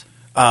Farmers.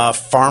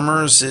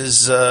 Farmers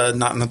is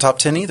not in the top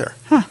 10 either.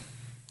 Huh.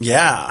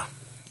 Yeah.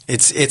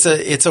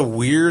 It's a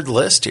weird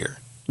list here.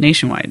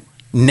 Nationwide.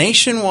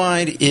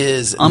 Nationwide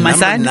is On my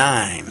number side?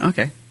 9.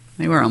 Okay.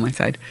 They were on my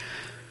side.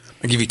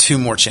 I'll give you 2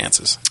 more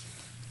chances.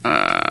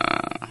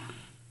 Uh,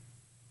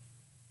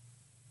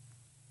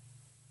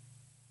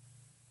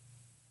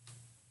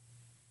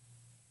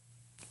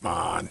 Come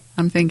on.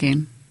 I'm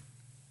thinking.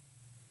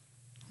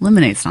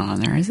 Lemonade's not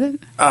on there, is it?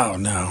 Oh,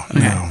 no.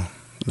 Okay.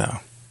 No.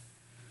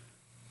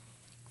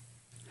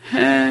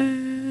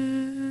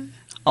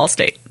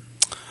 Allstate.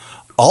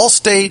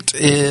 Allstate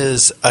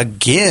is,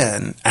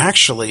 again,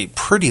 actually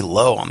pretty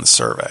low on the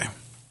survey.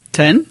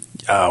 10?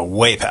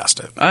 Way past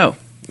it. Oh.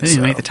 They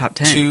didn't make the top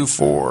 10. 2,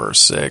 4,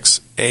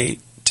 6, 8,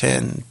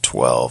 10,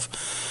 12,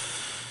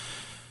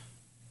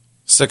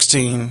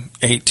 16,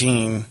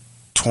 18,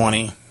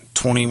 20,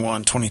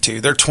 21,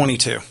 22. They're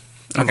 22 on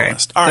the Okay.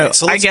 list. All right.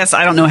 So I guess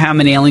I don't know how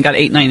many. I only got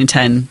 8, 9, and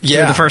 10.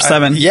 yeah, The first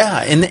 7.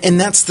 Yeah. And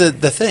that's the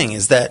thing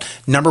is that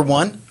number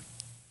 1,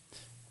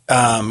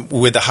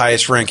 with the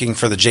highest ranking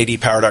for the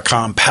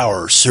JDPower.com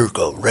Power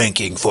Circle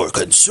ranking for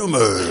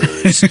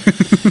consumers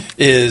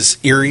is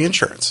Erie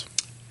Insurance.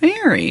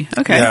 Erie.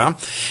 Okay. Yeah.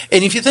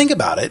 And if you think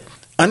about it,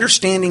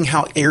 understanding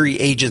how Erie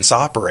agents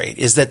operate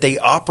is that they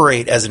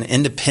operate as an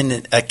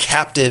independent, a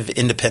captive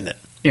independent.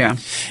 Yeah.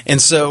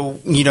 And so,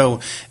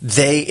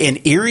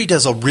 and Erie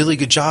does a really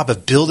good job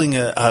of building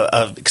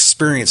a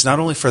experience not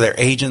only for their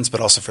agents but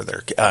also for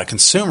their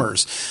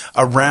consumers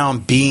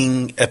around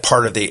being a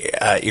part of the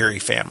Erie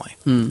family.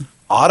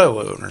 Auto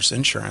owners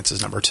insurance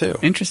is number 2.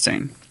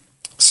 Interesting.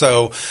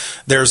 So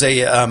there's a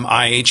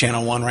IA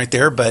channel 1 right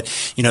there, but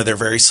they're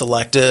very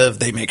selective.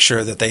 They make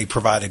sure that they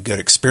provide a good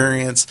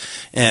experience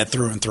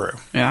through and through.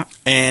 Yeah.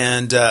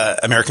 And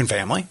American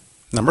Family,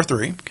 number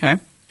 3. Okay.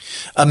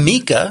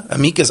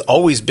 Amica's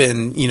always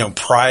been,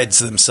 prides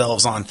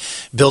themselves on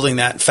building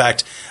that. In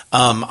fact,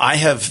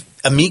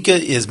 Amica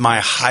is my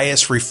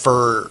highest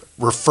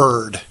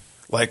referred.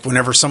 Like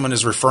whenever someone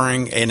is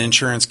referring an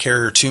insurance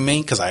carrier to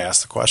me, because I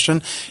ask the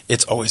question,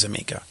 it's always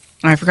Amica.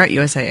 I forgot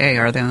USAA.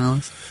 Are they on the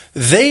list?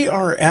 They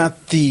are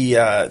at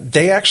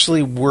they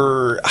actually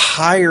were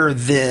higher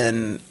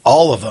than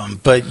all of them,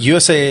 but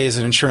USAA as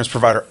an insurance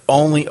provider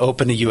only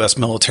open to U.S.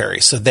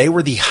 military. So they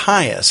were the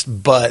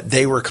highest, but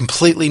they were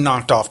completely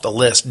knocked off the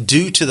list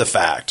due to the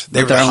fact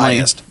they were the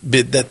highest,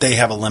 that they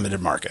have a limited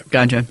market.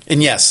 Gotcha.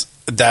 And yes,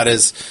 that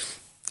is,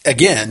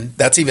 again,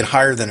 that's even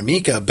higher than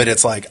Amica, but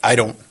it's like, I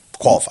don't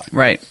qualify.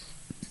 Right.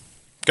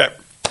 Okay.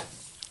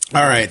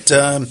 All right.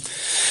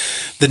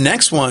 The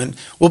next one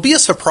will be a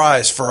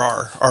surprise for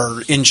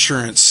our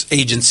insurance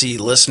agency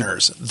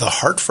listeners, The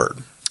Hartford.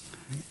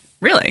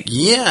 Really?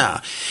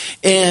 Yeah.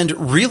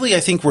 And really, I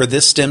think where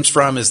this stems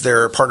from is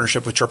their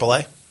partnership with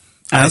AAA.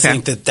 I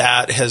think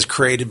that has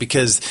created,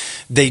 because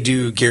they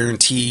do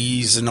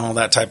guarantees and all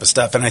that type of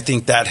stuff, and I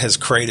think that has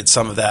created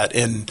some of that.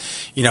 And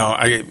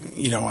I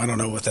don't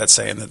know what that's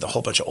saying, that a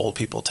whole bunch of old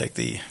people take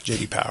the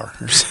JD Power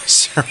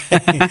survey.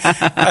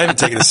 I haven't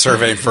taken a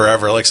survey in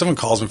forever. Like someone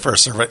calls me for a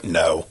survey,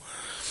 no.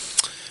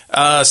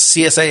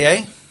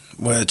 CSAA,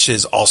 which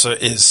is also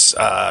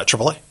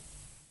AAA.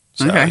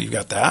 So you've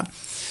got that.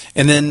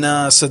 And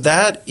then so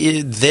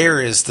there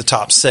is the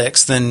top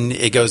 6. Then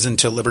it goes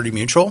into Liberty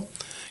Mutual,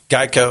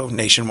 Geico,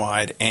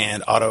 Nationwide,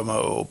 and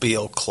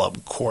Automobile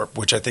Club Corp,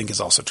 which I think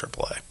is also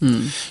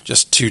AAA.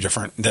 Just 2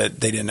 different, that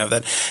they didn't know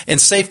that. And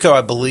Safeco,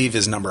 I believe,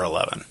 is number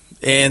 11.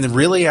 And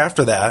really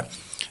after that,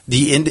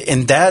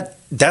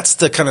 that's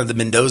the kind of the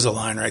Mendoza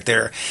line right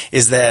there,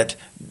 is that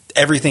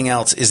everything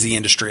else is the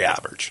industry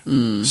average.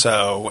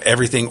 So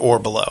everything or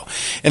below.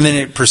 And then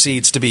it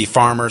proceeds to be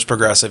Farmers,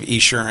 Progressive,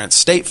 Esurance,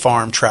 State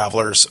Farm,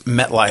 Travelers,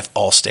 MetLife,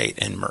 Allstate,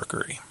 and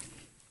Mercury.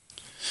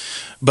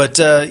 But,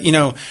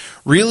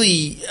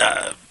 really,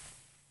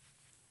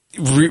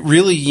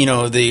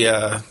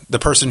 the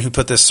person who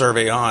put this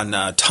survey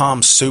on,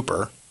 Tom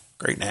Super,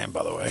 great name,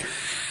 by the way,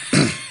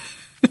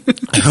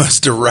 who was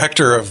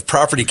director of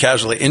property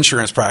casualty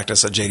insurance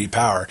practice at JD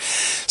Power,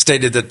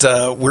 stated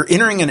that we're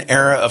entering an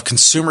era of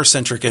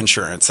consumer-centric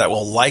insurance that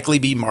will likely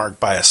be marked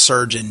by a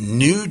surge in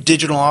new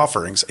digital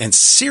offerings and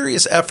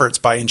serious efforts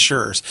by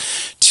insurers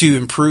to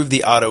improve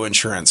the auto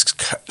insurance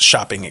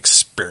shopping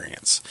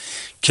experience.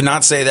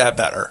 Cannot say that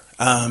better.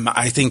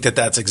 I think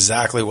that's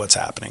exactly what's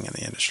happening in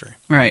the industry.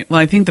 Right. Well,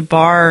 I think the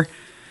bar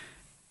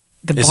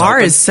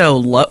is so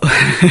low.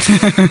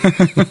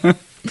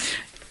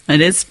 It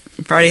is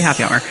Friday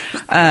happy hour.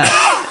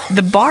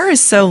 The bar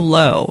is so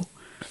low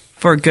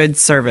for good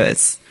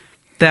service,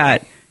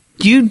 that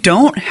you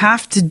don't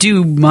have to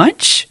do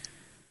much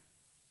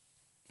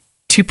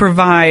to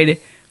provide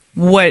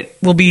what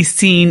will be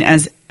seen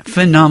as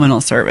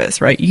phenomenal service,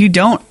 right?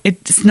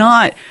 It's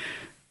not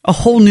a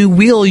whole new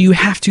wheel you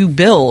have to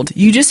build.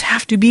 You just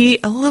have to be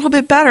a little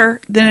bit better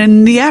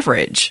than the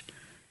average.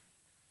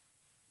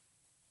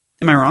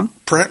 Am I wrong?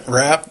 Print,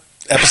 wrap,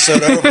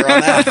 episode over on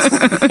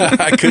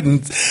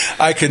that.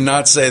 I could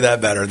not say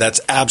that better. That's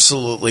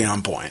absolutely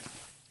on point.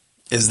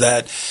 Is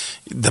that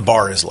the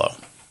bar is low.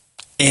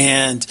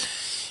 And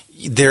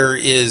there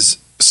is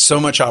so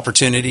much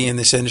opportunity in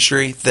this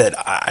industry that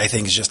I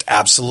think is just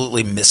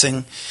absolutely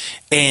missing.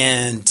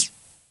 And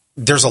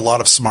there's a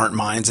lot of smart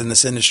minds in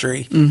this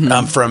industry,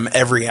 from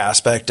every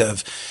aspect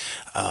of,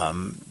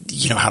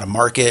 how to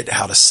market,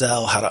 how to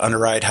sell, how to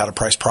underwrite, how to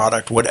price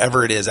product,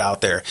 whatever it is out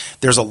there.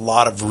 There's a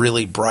lot of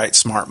really bright,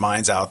 smart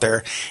minds out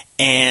there,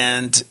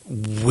 and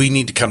we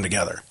need to come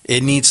together.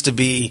 It needs to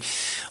be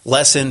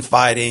less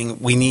infighting.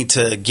 We need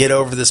to get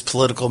over this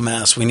political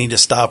mess. We need to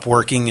stop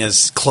working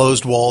as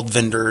closed-walled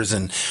vendors,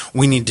 and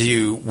we need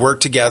to work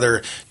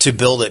together to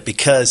build it.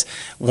 Because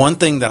one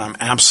thing that I'm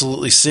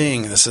absolutely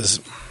seeing, I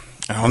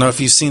don't know if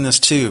you've seen this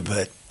too,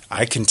 but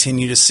I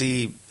continue to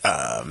see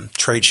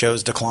trade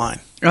shows decline.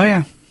 Oh,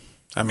 yeah.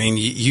 I mean,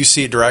 you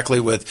see it directly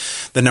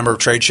with the number of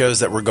trade shows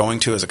that we're going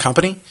to as a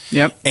company.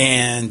 Yep.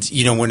 And,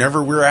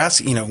 whenever we're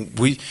asking,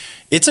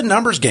 it's a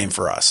numbers game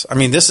for us. I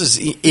mean, this is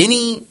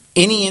any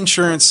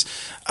insurance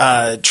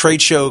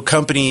trade show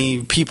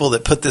company, people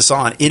that put this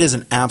on, it is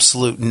an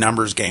absolute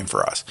numbers game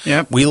for us.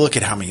 Yep. We look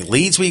at how many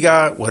leads we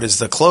got. What is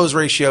the close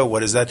ratio?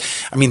 What is that?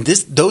 I mean,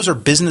 those are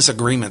business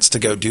agreements to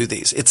go do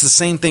these. It's the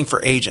same thing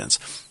for agents.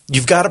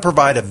 You've got to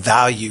provide a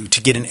value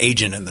to get an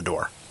agent in the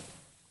door.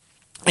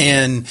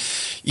 And,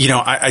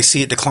 I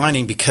see it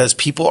declining because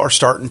people are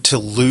starting to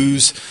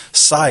lose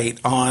sight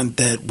on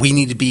that we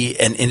need to be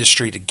an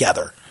industry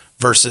together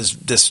versus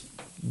this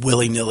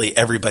willy-nilly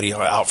everybody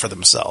out for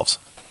themselves.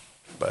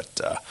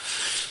 But,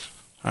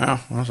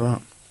 what's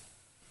up?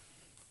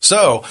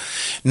 So,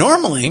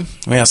 normally,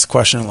 we ask the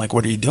question, like,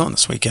 what are you doing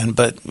this weekend?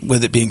 But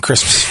with it being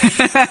Christmas,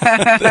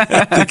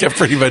 I think I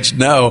pretty much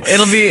know.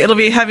 It'll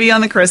be heavy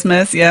on the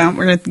Christmas. Yeah,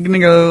 we're gonna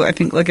go, I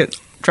think,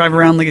 drive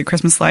around, look at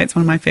Christmas lights,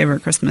 one of my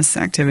favorite Christmas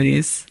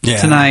activities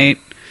tonight.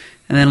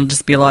 And then it'll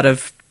just be a lot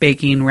of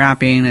baking,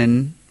 wrapping,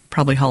 and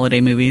probably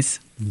holiday movies.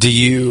 Do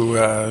you,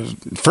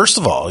 first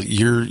of all,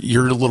 your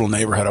little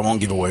neighborhood, I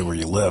won't give away where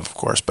you live, of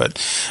course, but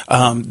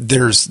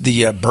there's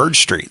the Bird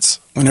Streets.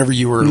 Whenever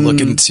you were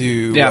looking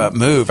to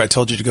move, I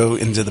told you to go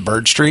into the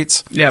Bird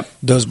Streets. Yep.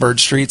 Those Bird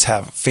Streets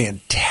have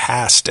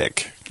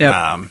fantastic,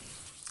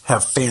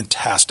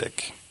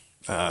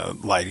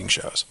 lighting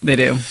shows. They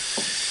do.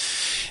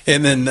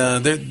 And then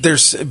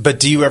but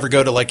do you ever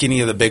go to like any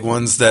of the big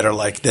ones that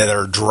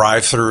are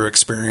drive-through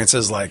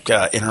experiences like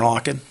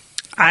Interlaken?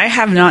 I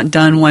have not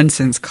done one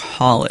since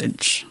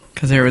college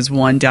because there was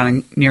one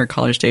down near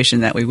College Station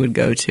that we would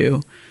go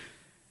to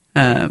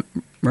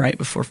right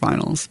before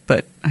finals.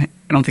 But I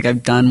don't think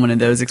I've done one of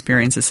those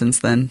experiences since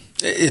then.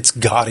 It's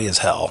gaudy as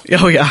hell.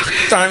 Oh, yeah.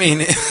 I mean,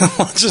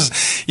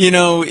 just,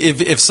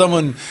 if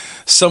someone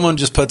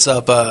just puts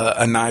up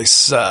a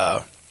nice,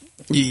 a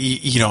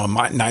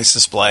nice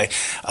display.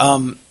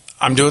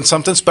 I'm doing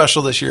something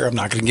special this year. I'm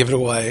not going to give it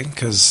away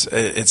because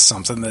it's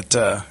something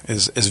that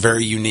is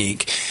very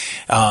unique.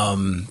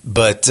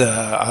 But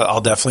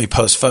I'll definitely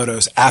post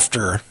photos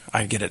after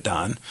I get it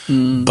done.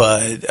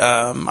 But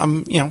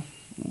I'm,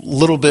 a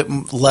little bit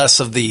less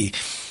of the,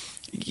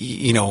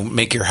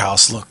 make your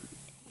house look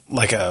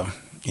like a,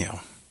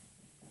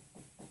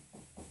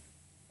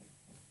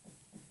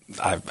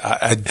 I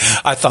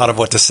thought of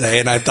what to say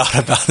and I thought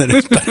about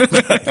it.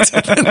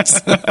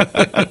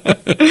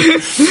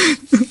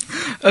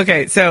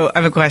 Okay, so I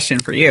have a question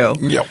for you.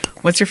 Yep.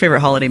 What's your favorite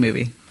holiday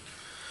movie?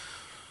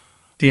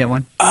 Do you have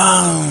one?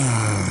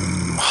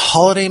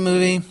 Holiday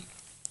movie?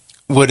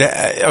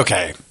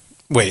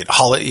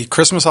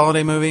 Christmas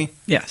holiday movie?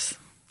 Yes.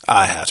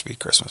 I have to be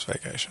Christmas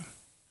Vacation.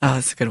 Oh,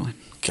 that's a good one.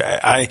 Okay.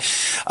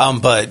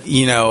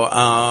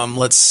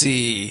 Let's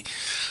see.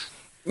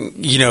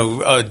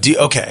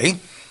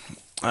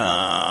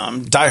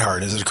 Die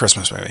Hard, is it a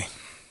Christmas movie?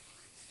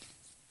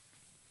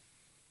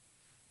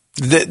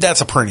 That's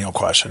a perennial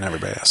question.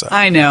 Everybody asks that.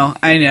 I know.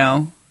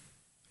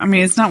 I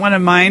mean, it's not one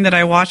of mine that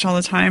I watch all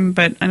the time,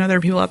 but I know there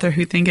are people out there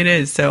who think it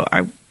is. So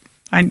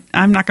I'm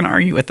not going to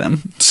argue with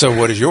them. So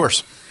what is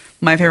yours?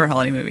 My favorite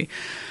holiday movie,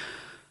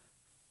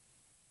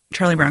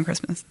 Charlie Brown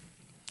Christmas.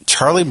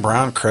 Charlie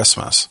Brown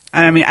Christmas.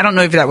 I mean, I don't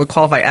know if that would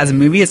qualify as a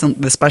movie.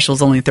 The special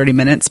is only 30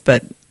 minutes,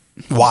 but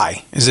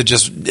why? Is it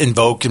just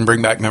invoke and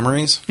bring back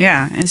memories?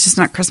 Yeah, it's just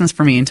not Christmas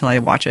for me until I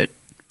watch it.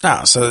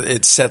 Oh, so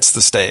it sets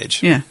the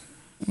stage. Yeah.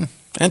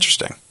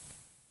 Interesting.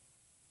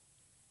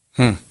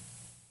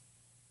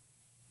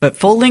 But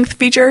full-length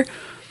feature,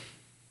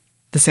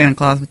 The Santa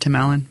Claus with Tim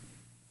Allen.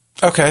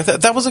 Okay,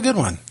 that was a good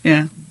one.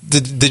 Yeah.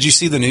 Did you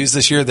see the news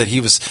this year that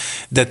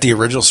the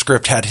original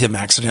script had him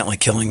accidentally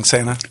killing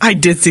Santa? I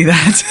did see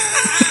that.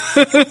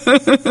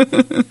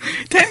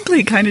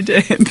 Technically, kind of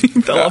did. He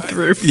fell off the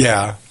roof.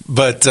 Yeah,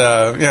 but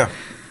yeah.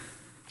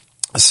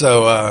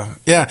 So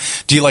yeah,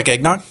 do you like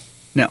eggnog?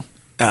 No,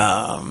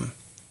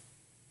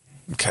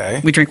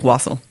 Okay. we drink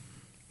wassail.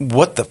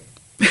 What the?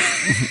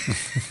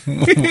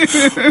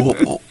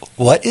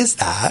 What is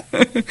that?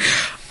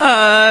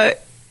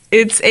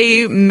 It's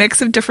a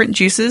mix of different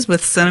juices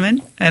with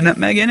cinnamon and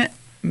nutmeg in it.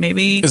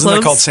 Maybe Isn't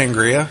cloves. that called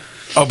sangria?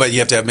 Oh, but you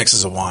have to have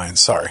mixes of wine.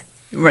 Sorry.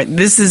 Right.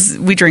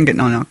 We drink it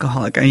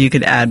non-alcoholic. You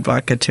could add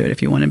vodka to it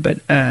if you wanted, but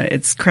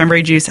it's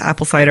cranberry juice,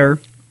 apple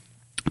cider,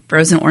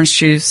 frozen orange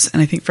juice,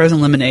 and I think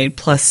frozen lemonade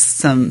plus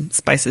some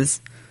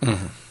spices.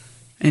 Mm-hmm.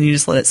 And you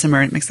just let it simmer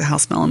and it makes the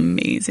house smell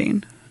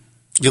amazing.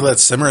 You let it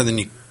simmer and then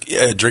you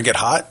drink it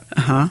hot?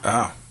 Uh-huh.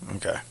 Oh,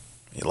 okay.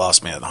 You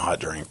lost me at the hot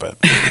drink, but...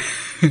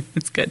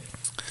 It's good.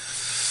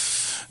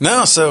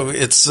 No, so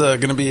it's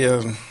going to be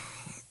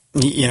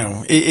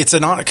it's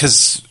an honor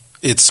because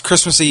it's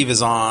Christmas Eve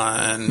is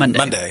on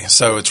Monday,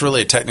 so it's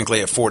really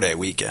technically a 4-day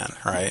weekend,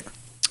 right?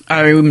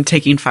 I'm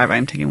taking 5.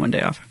 I'm taking 1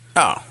 day off.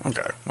 Oh,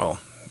 okay. Well,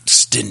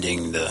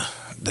 extending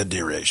the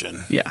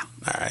duration. Yeah.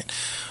 All right.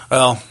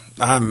 Well,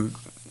 I'm,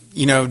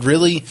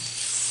 really,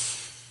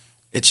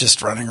 it's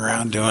just running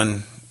around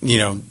doing,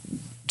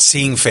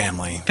 seeing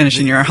family.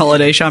 Finishing your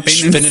holiday shopping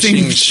and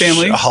seeing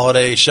family.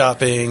 Holiday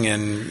shopping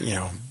and,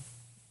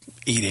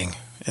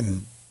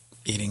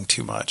 eating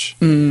too much.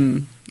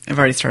 I've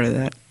already started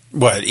that.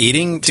 What,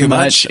 eating too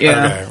much?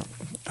 Yeah. Okay.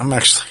 I'm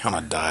actually on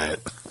a diet.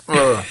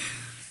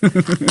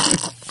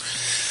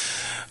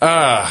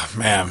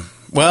 Man.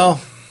 Well,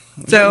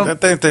 so I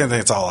think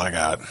that's all I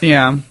got.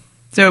 Yeah.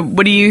 So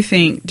what do you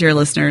think, dear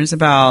listeners,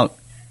 about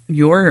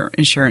your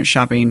insurance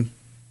shopping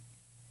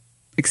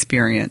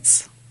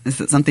experience? Is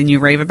it something you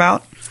rave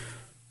about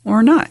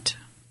or not?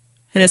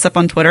 Hit us up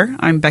on Twitter.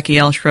 I'm Becky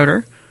L.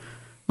 Schroeder.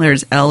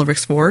 There's L.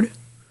 Rixford.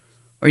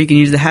 Or you can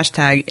use the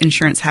hashtag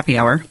Insurance Happy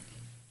Hour.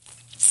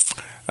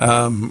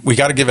 We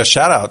got to give a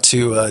shout out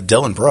to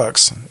Dylan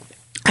Brooks.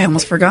 I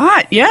almost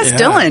forgot. Yes, yeah.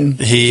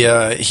 Dylan.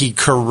 He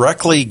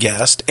correctly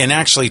guessed and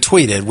actually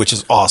tweeted, which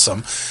is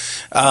awesome,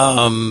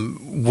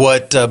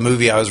 what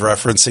movie I was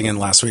referencing in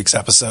last week's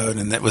episode,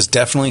 and that was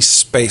definitely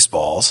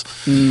Spaceballs.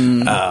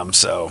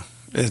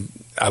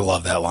 I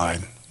love that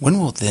line. When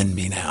will then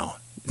be now?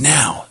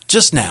 Now.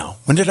 Just now.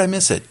 When did I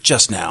miss it?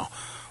 Just now.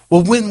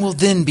 Well, when will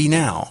then be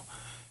now?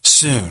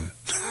 Soon.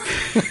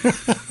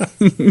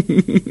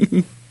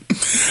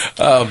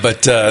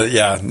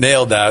 Yeah,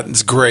 nailed that.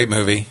 It's a great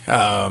movie.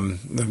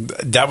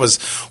 That was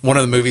one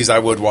of the movies I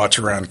would watch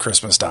around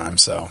Christmas time,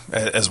 so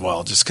as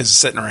well, just because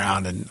sitting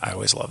around, and I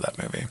always love that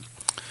movie.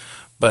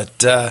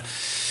 But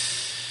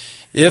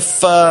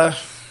if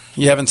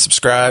you haven't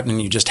subscribed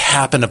and you just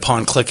happened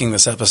upon clicking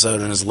this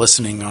episode and is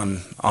listening on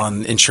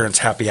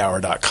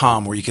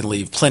insurancehappyhour.com, where you can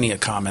leave plenty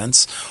of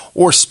comments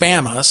or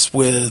spam us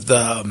with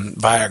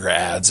Viagra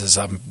ads, as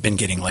I've been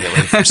getting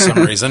lately for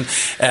some reason,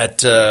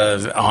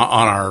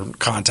 on our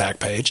contact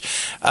page.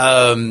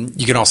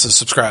 You can also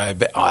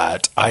subscribe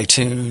at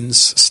iTunes,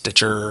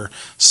 Stitcher,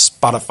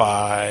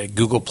 Spotify,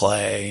 Google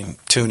Play,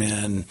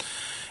 TuneIn,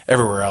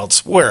 everywhere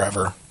else,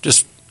 wherever.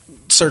 Just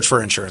search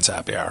for Insurance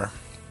Happy Hour.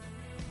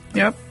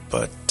 Yep.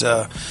 But,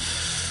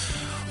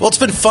 well, it's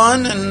been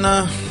fun, and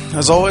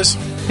as always,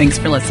 thanks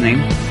for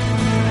listening.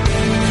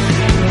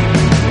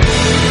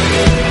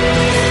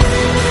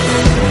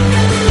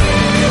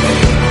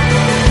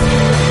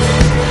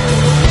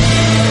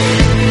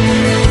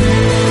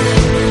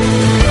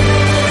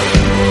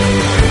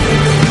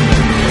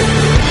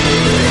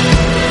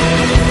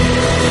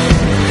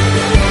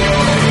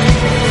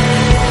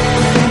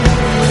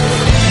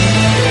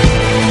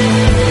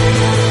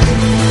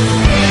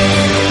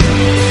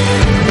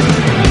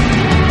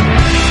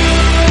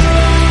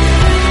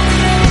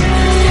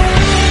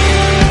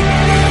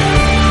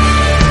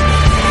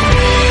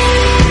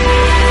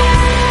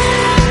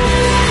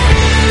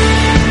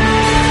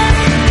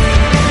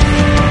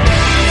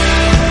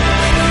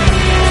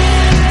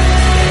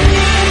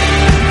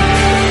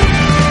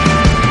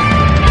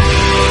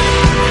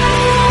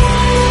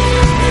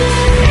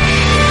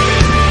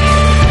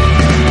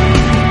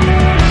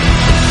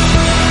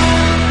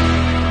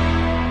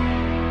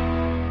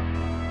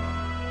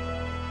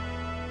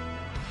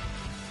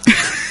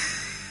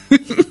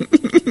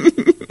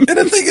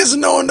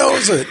 No one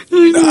knows it.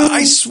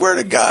 I swear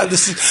to God,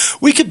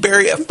 we could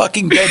bury a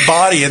fucking dead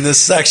body in this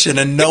section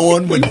and no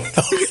one would know.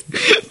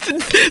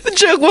 The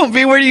joke won't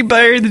be where you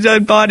bury the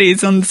dead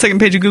bodies on the second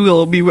page of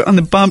Google. It'll be on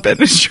the bump at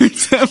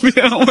Insurance Happy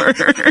Hour.